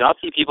 I mean, I'll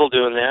see people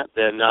doing that.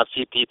 Then I'll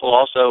see people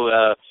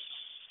also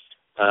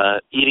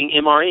eating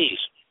MREs,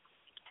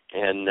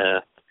 and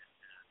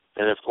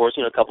of course,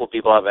 a couple of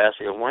people I've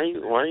asked, why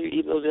are you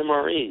eating those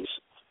MREs?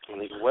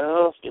 And they go,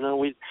 well,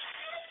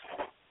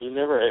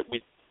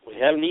 we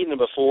haven't eaten them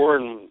before,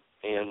 and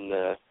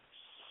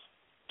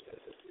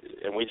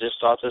we just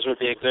thought this would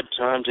be a good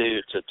time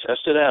to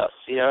test it out,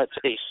 see how it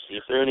tastes, see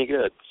if they're any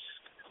good.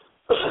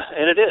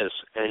 And it is,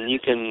 and you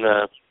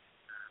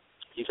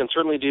can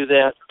certainly do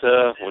that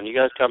when you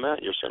guys come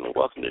out. You're certainly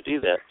welcome to do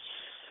that.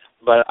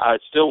 But I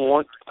still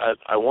want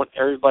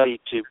everybody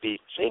to be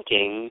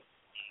thinking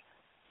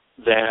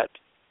that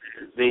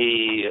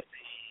the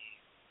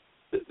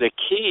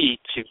key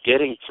to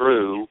getting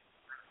through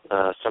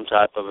some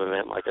type of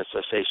event like a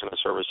cessation of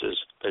services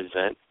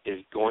event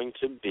is going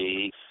to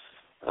be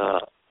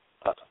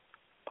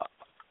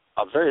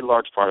a very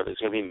large part of it is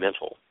going to be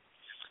mental,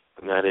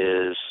 and that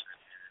is,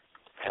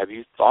 have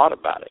you thought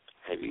about it?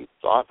 Have you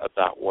thought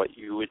about what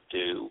you would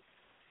do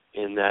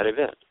in that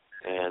event?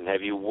 And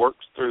have you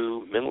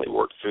mentally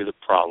worked through the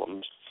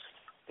problems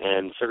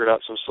and figured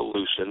out some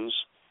solutions?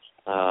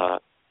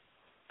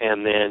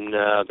 And then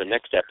the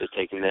next step is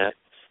taking the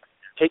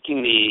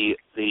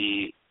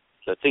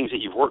things that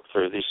you've worked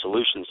through, these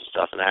solutions and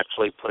stuff, and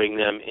actually putting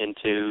them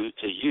into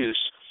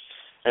use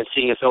and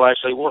seeing if they'll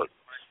actually work.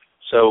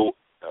 So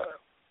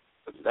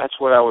that's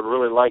what I would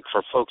really like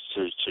for folks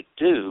to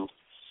do,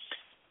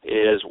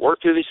 is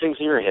work through these things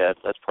in your head.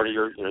 That's part of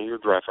your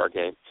dry fire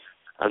game,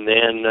 and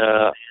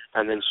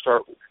then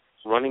start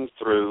running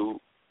through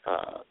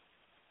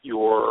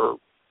your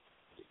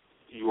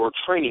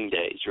training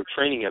days, your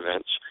training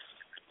events,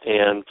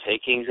 and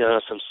taking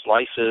some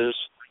slices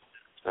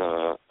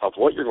of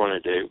what you're going to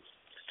do,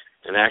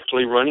 and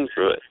actually running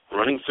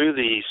through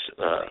these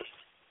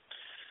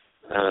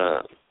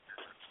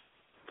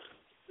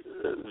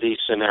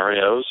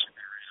scenarios,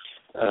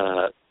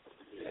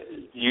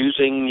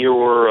 using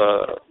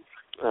your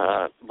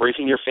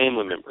briefing your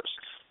family members,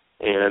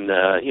 and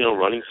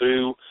running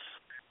through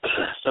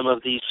some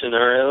of these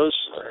scenarios.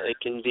 It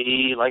can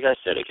be, like I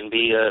said, it can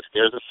be if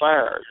there's a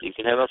fire, you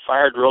can have a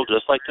fire drill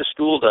just like the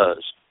school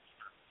does.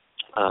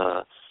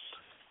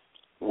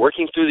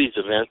 Working through these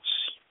events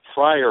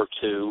prior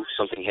to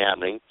something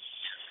happening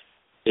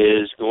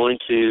is going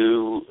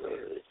to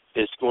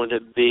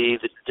be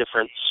the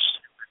difference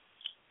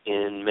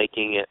in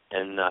making it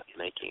and not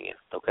making it.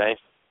 Okay.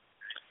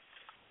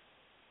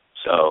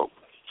 So,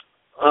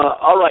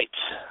 all right.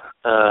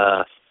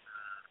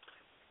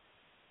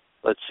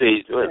 Let's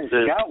see.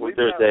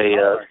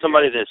 There's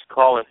somebody that's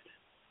calling.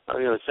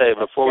 I'm going to say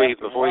before we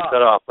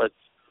cut off. All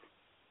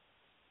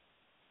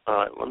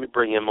right. Let me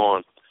bring him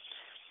on.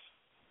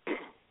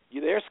 You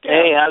there, Scout?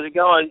 Hey, how's it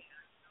going?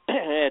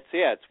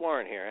 It's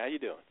Warren here. How you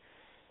doing?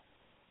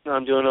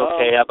 I'm doing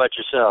okay. How about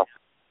yourself?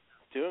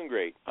 Doing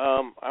great.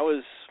 I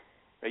was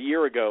a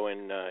year ago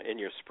in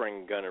your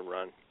spring gun and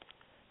run.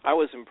 I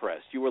was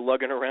impressed. You were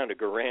lugging around a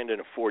Garand and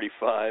a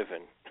 45,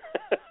 and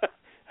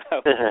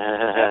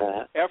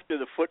after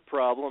the foot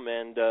problem,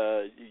 and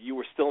you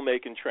were still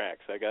making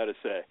tracks, I got to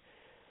say.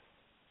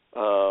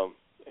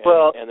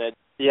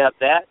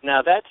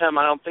 That time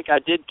I don't think I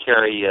did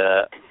carry.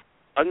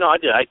 No, I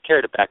did. I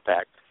carried a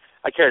backpack.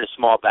 I carried a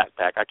small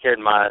backpack. I carried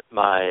my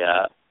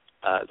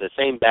the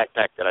same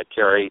backpack that I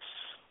carry,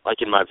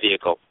 like in my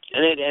vehicle,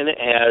 and it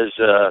has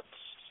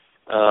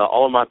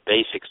all of my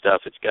basic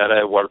stuff. It's got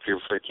a water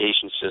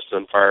purification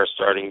system, fire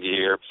starting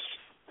gear,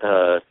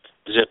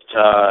 zip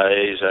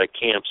ties,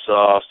 camp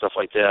saw, stuff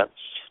like that.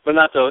 But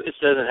not though. It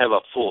doesn't have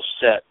a full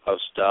set of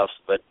stuff,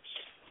 but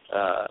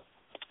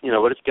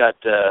but it's got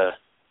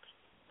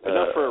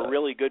enough for a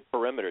really good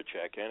perimeter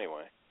check,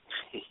 anyway.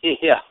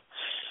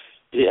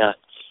 Yeah.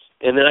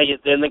 And then I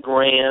get the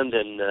Grand,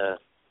 and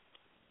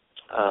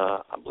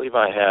I believe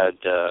I had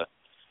I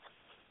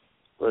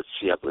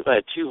believe I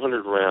had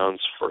 200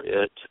 rounds for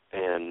it,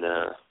 and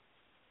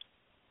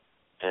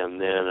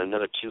then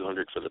another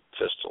 200 for the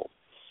pistol.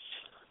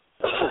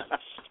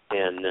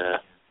 And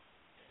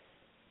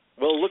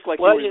well, it looked like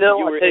you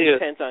were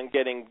intent on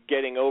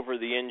getting over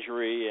the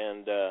injury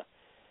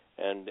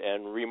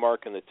and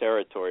remarking the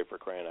territory, for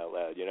crying out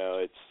loud.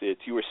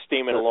 It's you were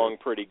steaming along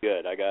pretty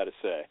good, I got to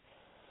say.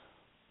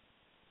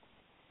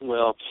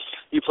 Well,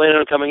 you planning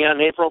on coming out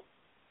in April?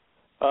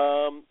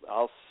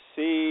 I'll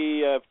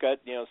see. I've got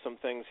some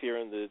things here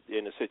in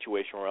a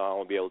situation where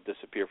I'll be able to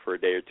disappear for a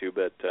day or two.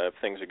 But if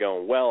things are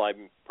going well, I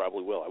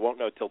probably will. I won't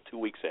know till 2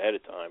 weeks ahead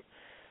of time.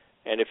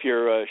 And if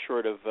you're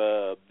short of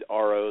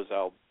ROs,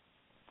 I'll of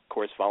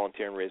course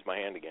volunteer and raise my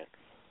hand again.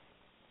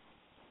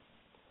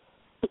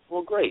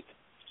 Well, great.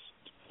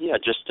 Yeah,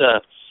 just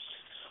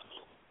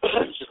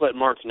let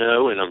Mark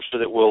know, and I'm sure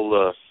that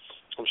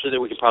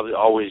we can probably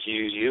always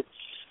use you.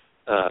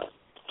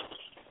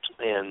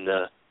 And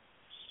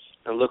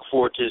I look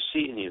forward to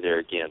seeing you there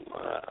again.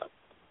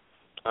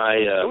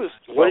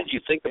 What did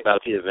you think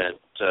about the event?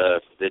 The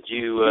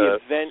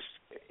event,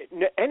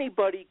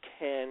 anybody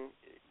can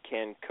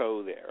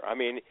go there. I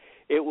mean,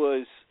 it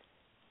was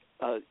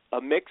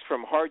a mix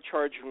from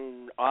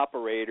hard-charging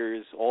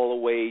operators all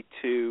the way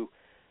to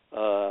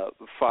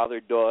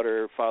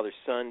father-daughter,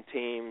 father-son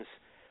teams,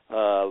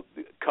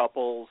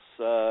 couples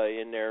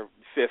in their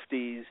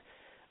 50s.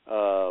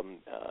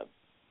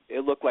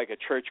 It looked like a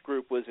church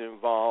group was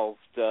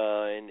involved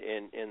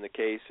in the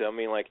case. I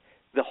mean, like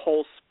the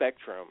whole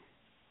spectrum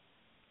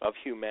of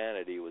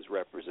humanity was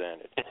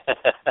represented.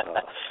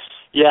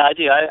 Yeah, I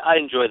do. I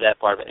enjoy that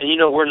part of it. And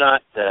we're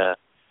not we're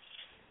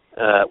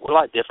a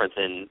lot different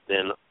than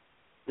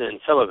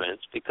some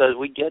events because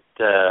we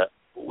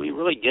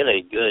really get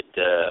a good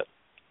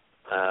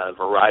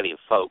variety of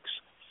folks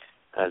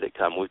that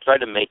come. We've tried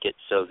to make it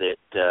so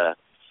that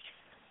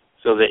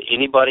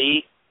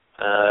anybody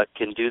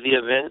can do the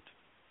event.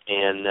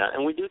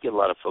 And we do get a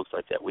lot of folks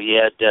like that. We've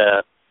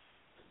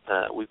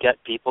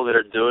got people that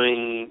are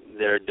doing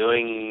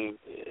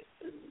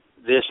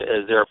this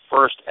as their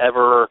first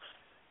ever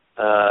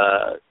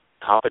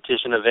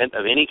competition event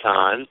of any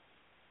kind.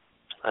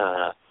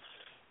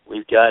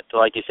 We've got,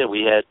 like you said,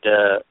 we had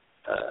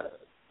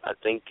I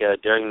think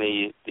during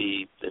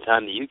the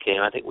time that you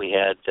came, I think we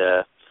had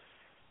there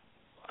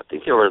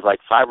were like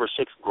 5 or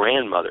 6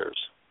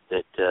 grandmothers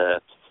that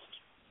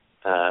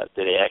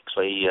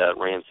actually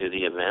ran through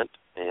the event.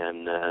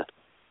 And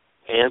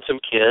some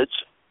kids,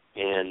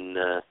 and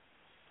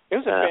it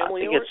was a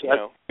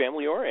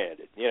family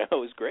oriented. It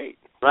was great.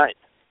 Right.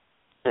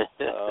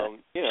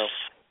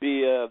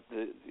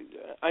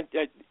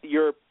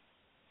 Your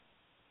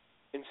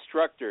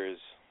instructors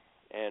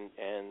and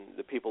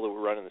the people that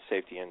were running the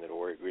safety end of the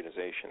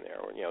organization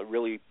there,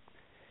 really,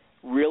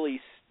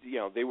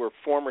 they were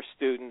former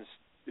students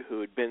who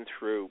had been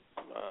through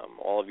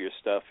all of your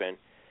stuff and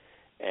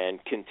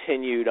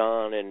continued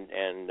on,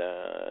 and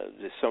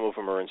some of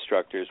them are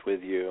instructors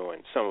with you,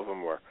 and some of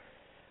them were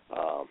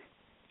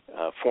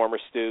former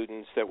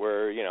students that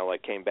were,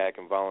 came back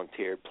and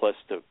volunteered, plus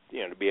to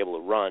be able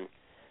to run.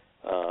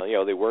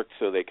 They worked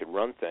so they could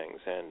run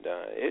things, and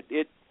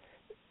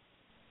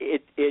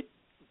it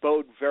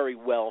bode very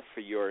well for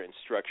your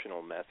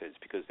instructional methods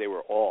because they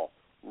were all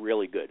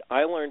really good.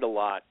 I learned a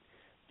lot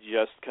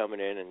just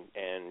coming in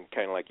and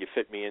kind of like you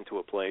fit me into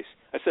a place.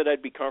 I said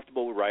I'd be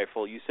comfortable with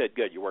rifle. You said,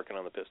 good, you're working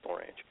on the pistol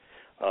range.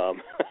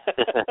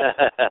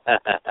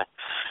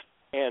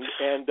 And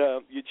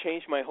you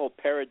changed my whole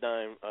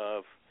paradigm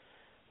of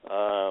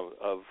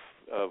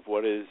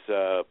what is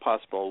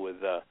possible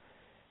with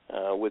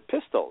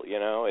pistol.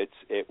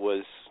 It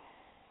was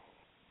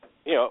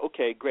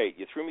okay, great.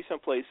 You threw me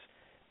someplace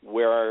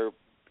where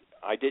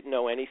I didn't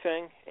know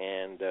anything,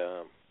 and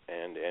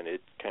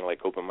it kind of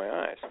like opened my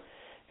eyes.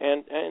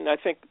 And I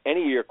think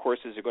any of your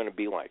courses are going to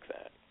be like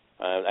that.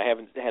 I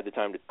haven't had the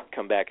time to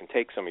come back and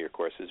take some of your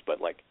courses, but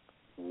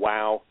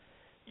wow,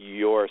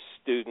 your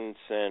students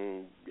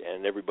and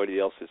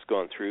everybody else that's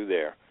gone through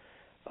there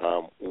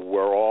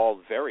were all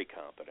very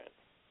competent.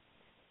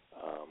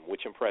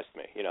 which impressed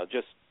me.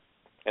 Just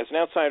as an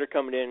outsider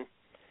coming in,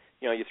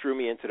 you threw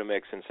me into the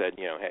mix and said,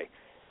 hey,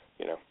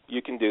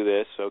 you can do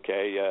this,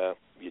 okay.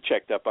 You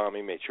checked up on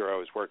me, made sure I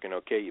was working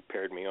okay. You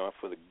paired me off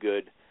with a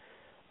good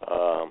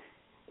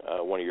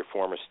one of your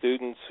former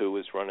students who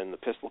was running the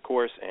pistol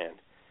course, and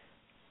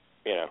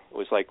it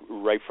was like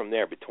right from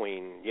there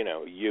between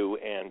you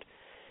and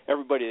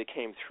everybody that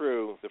came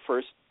through the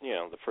first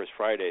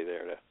Friday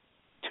there to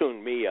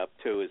tune me up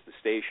to as the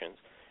stations,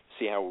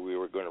 see how we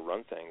were going to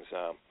run things.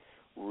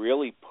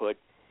 Really put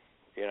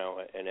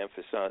an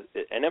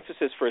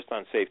emphasis first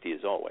on safety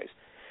as always,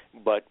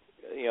 but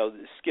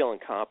the skill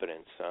and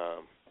competence.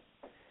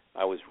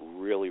 I was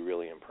really,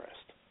 really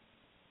impressed.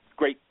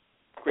 Great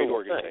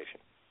organization.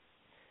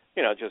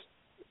 Just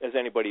as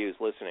anybody who's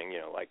listening,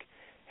 like,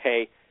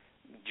 hey,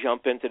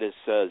 jump into this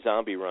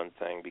zombie run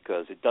thing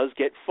because it does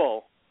get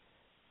full.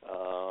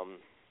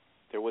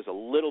 There was a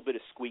little bit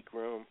of squeak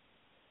room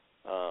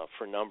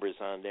for numbers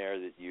on there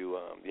that you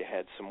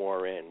had some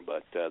more in,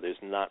 but there's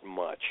not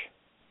much.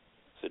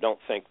 So don't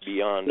think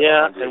beyond.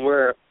 Yeah,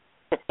 100.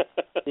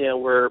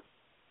 And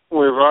we've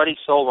already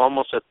sold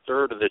almost a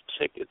third of the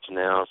tickets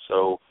now,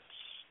 so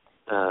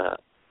it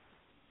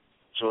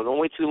won't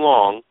wait too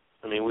long.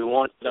 I mean, we'd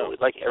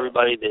like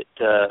everybody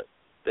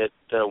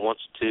that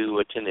wants to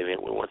attend the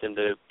event. We want them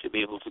to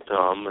be able to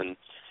come,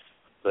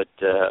 but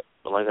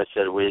like I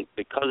said,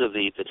 because of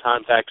the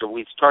time factor,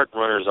 we start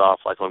runners off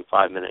like on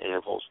 5-minute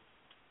intervals,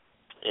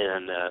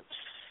 and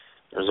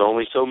there's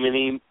only so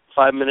many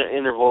 5-minute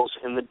intervals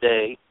in the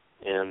day,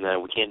 and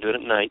we can't do it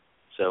at night.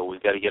 So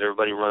we've got to get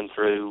everybody run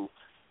through,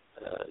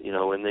 in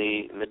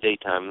the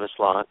daytime in the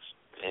slots,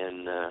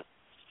 and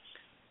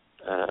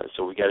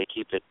so we got to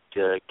keep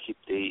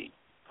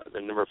the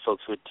number of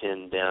folks who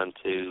attend down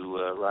to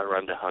right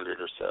around 100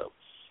 or so.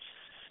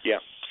 Yeah.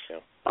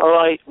 All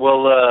right.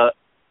 Well.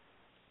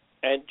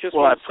 And just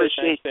I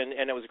appreciate,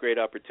 and it was a great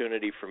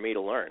opportunity for me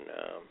to learn.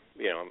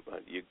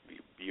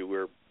 You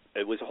were.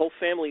 It was a whole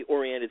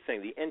family-oriented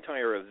thing. The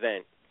entire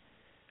event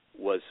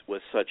was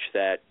such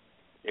that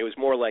it was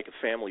more like a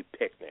family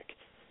picnic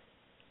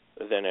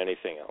than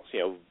anything else.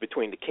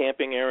 Between the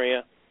camping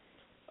area,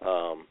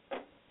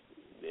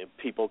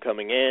 people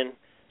coming in,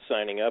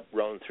 signing up,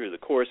 running through the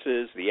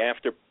courses, the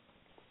after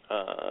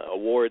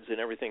awards, and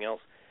everything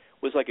else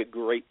was like a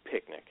great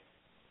picnic.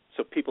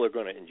 So people are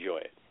going to enjoy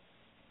it.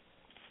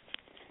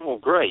 Well,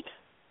 great.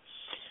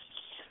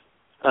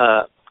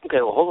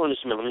 Okay, well, hold on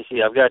just a minute. Let me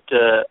see. I've got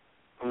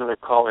another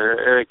caller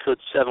here, area code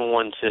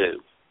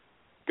 712.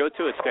 Go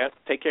to it, Scott.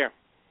 Take care.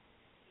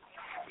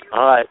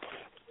 All right.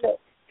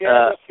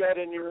 Yeah, let's get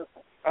in here.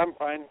 I'm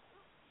fine.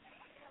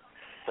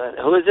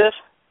 Who is this?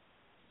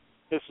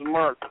 This is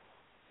Mark.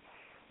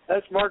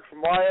 That's Mark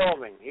from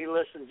Wyoming. He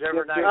listens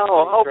every night.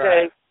 Oh,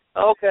 okay.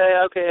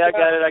 Okay. I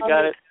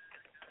got it.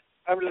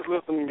 I'm just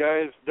listening,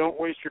 guys. Don't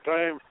waste your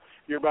time.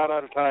 You're about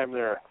out of time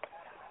there.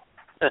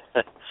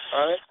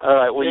 All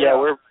right. Well, yeah,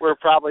 we're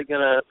probably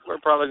gonna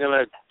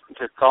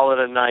to call it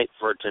a night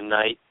for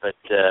tonight, but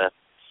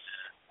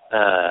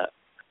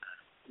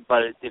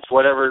it's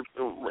whatever.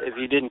 If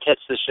you didn't catch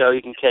the show,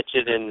 you can catch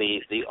it in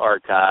the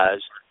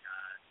archives.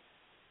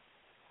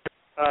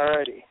 All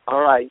righty.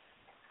 All right.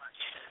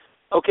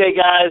 Okay,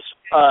 guys.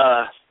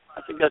 I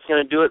think that's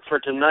going to do it for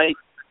tonight.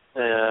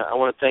 I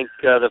want to thank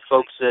the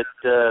folks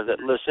that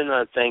listen.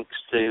 Thanks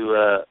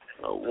to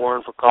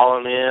Warren for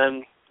calling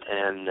in,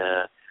 and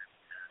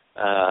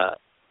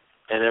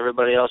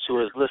everybody else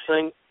who is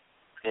listening.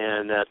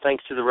 And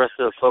thanks to the rest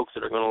of the folks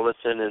that are going to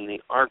listen in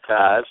the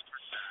archives.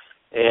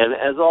 And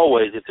as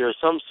always, if there's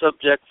some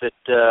subject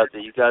that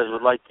you guys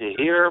would like to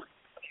hear,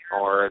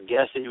 or a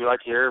guest that you would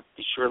like to hear,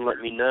 be sure and let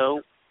me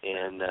know,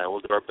 and we'll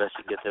do our best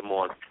to get them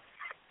on.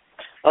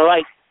 All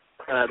right,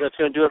 that's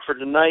going to do it for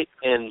tonight.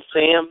 And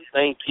Sam,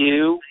 thank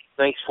you.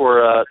 Thanks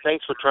for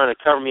trying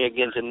to cover me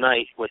again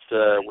tonight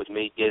with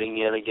me getting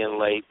in again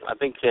late. I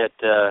think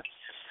that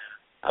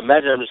I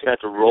imagine I'm just going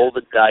to have to roll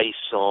the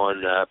dice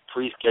on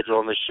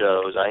pre-scheduling the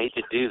shows. I hate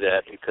to do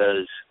that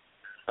because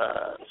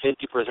 50%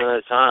 of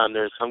the time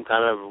there's some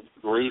kind of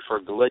grief or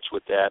glitch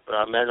with that, but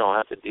I imagine I'll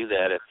have to do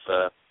that if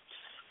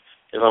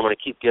I'm going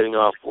to keep getting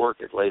off work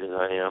as late as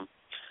I am.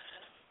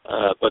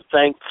 But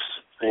thanks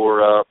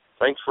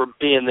for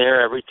being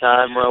there every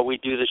time we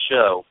do the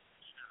show.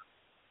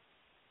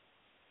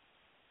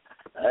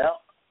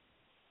 Well,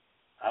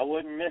 I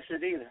wouldn't miss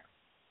it either.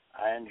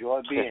 I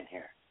enjoy being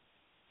here.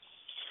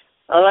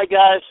 All right,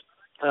 guys.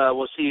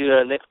 We'll see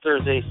you next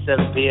Thursday,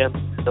 7 p.m.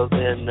 Until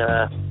then,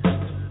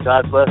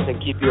 God bless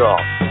and keep you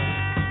all.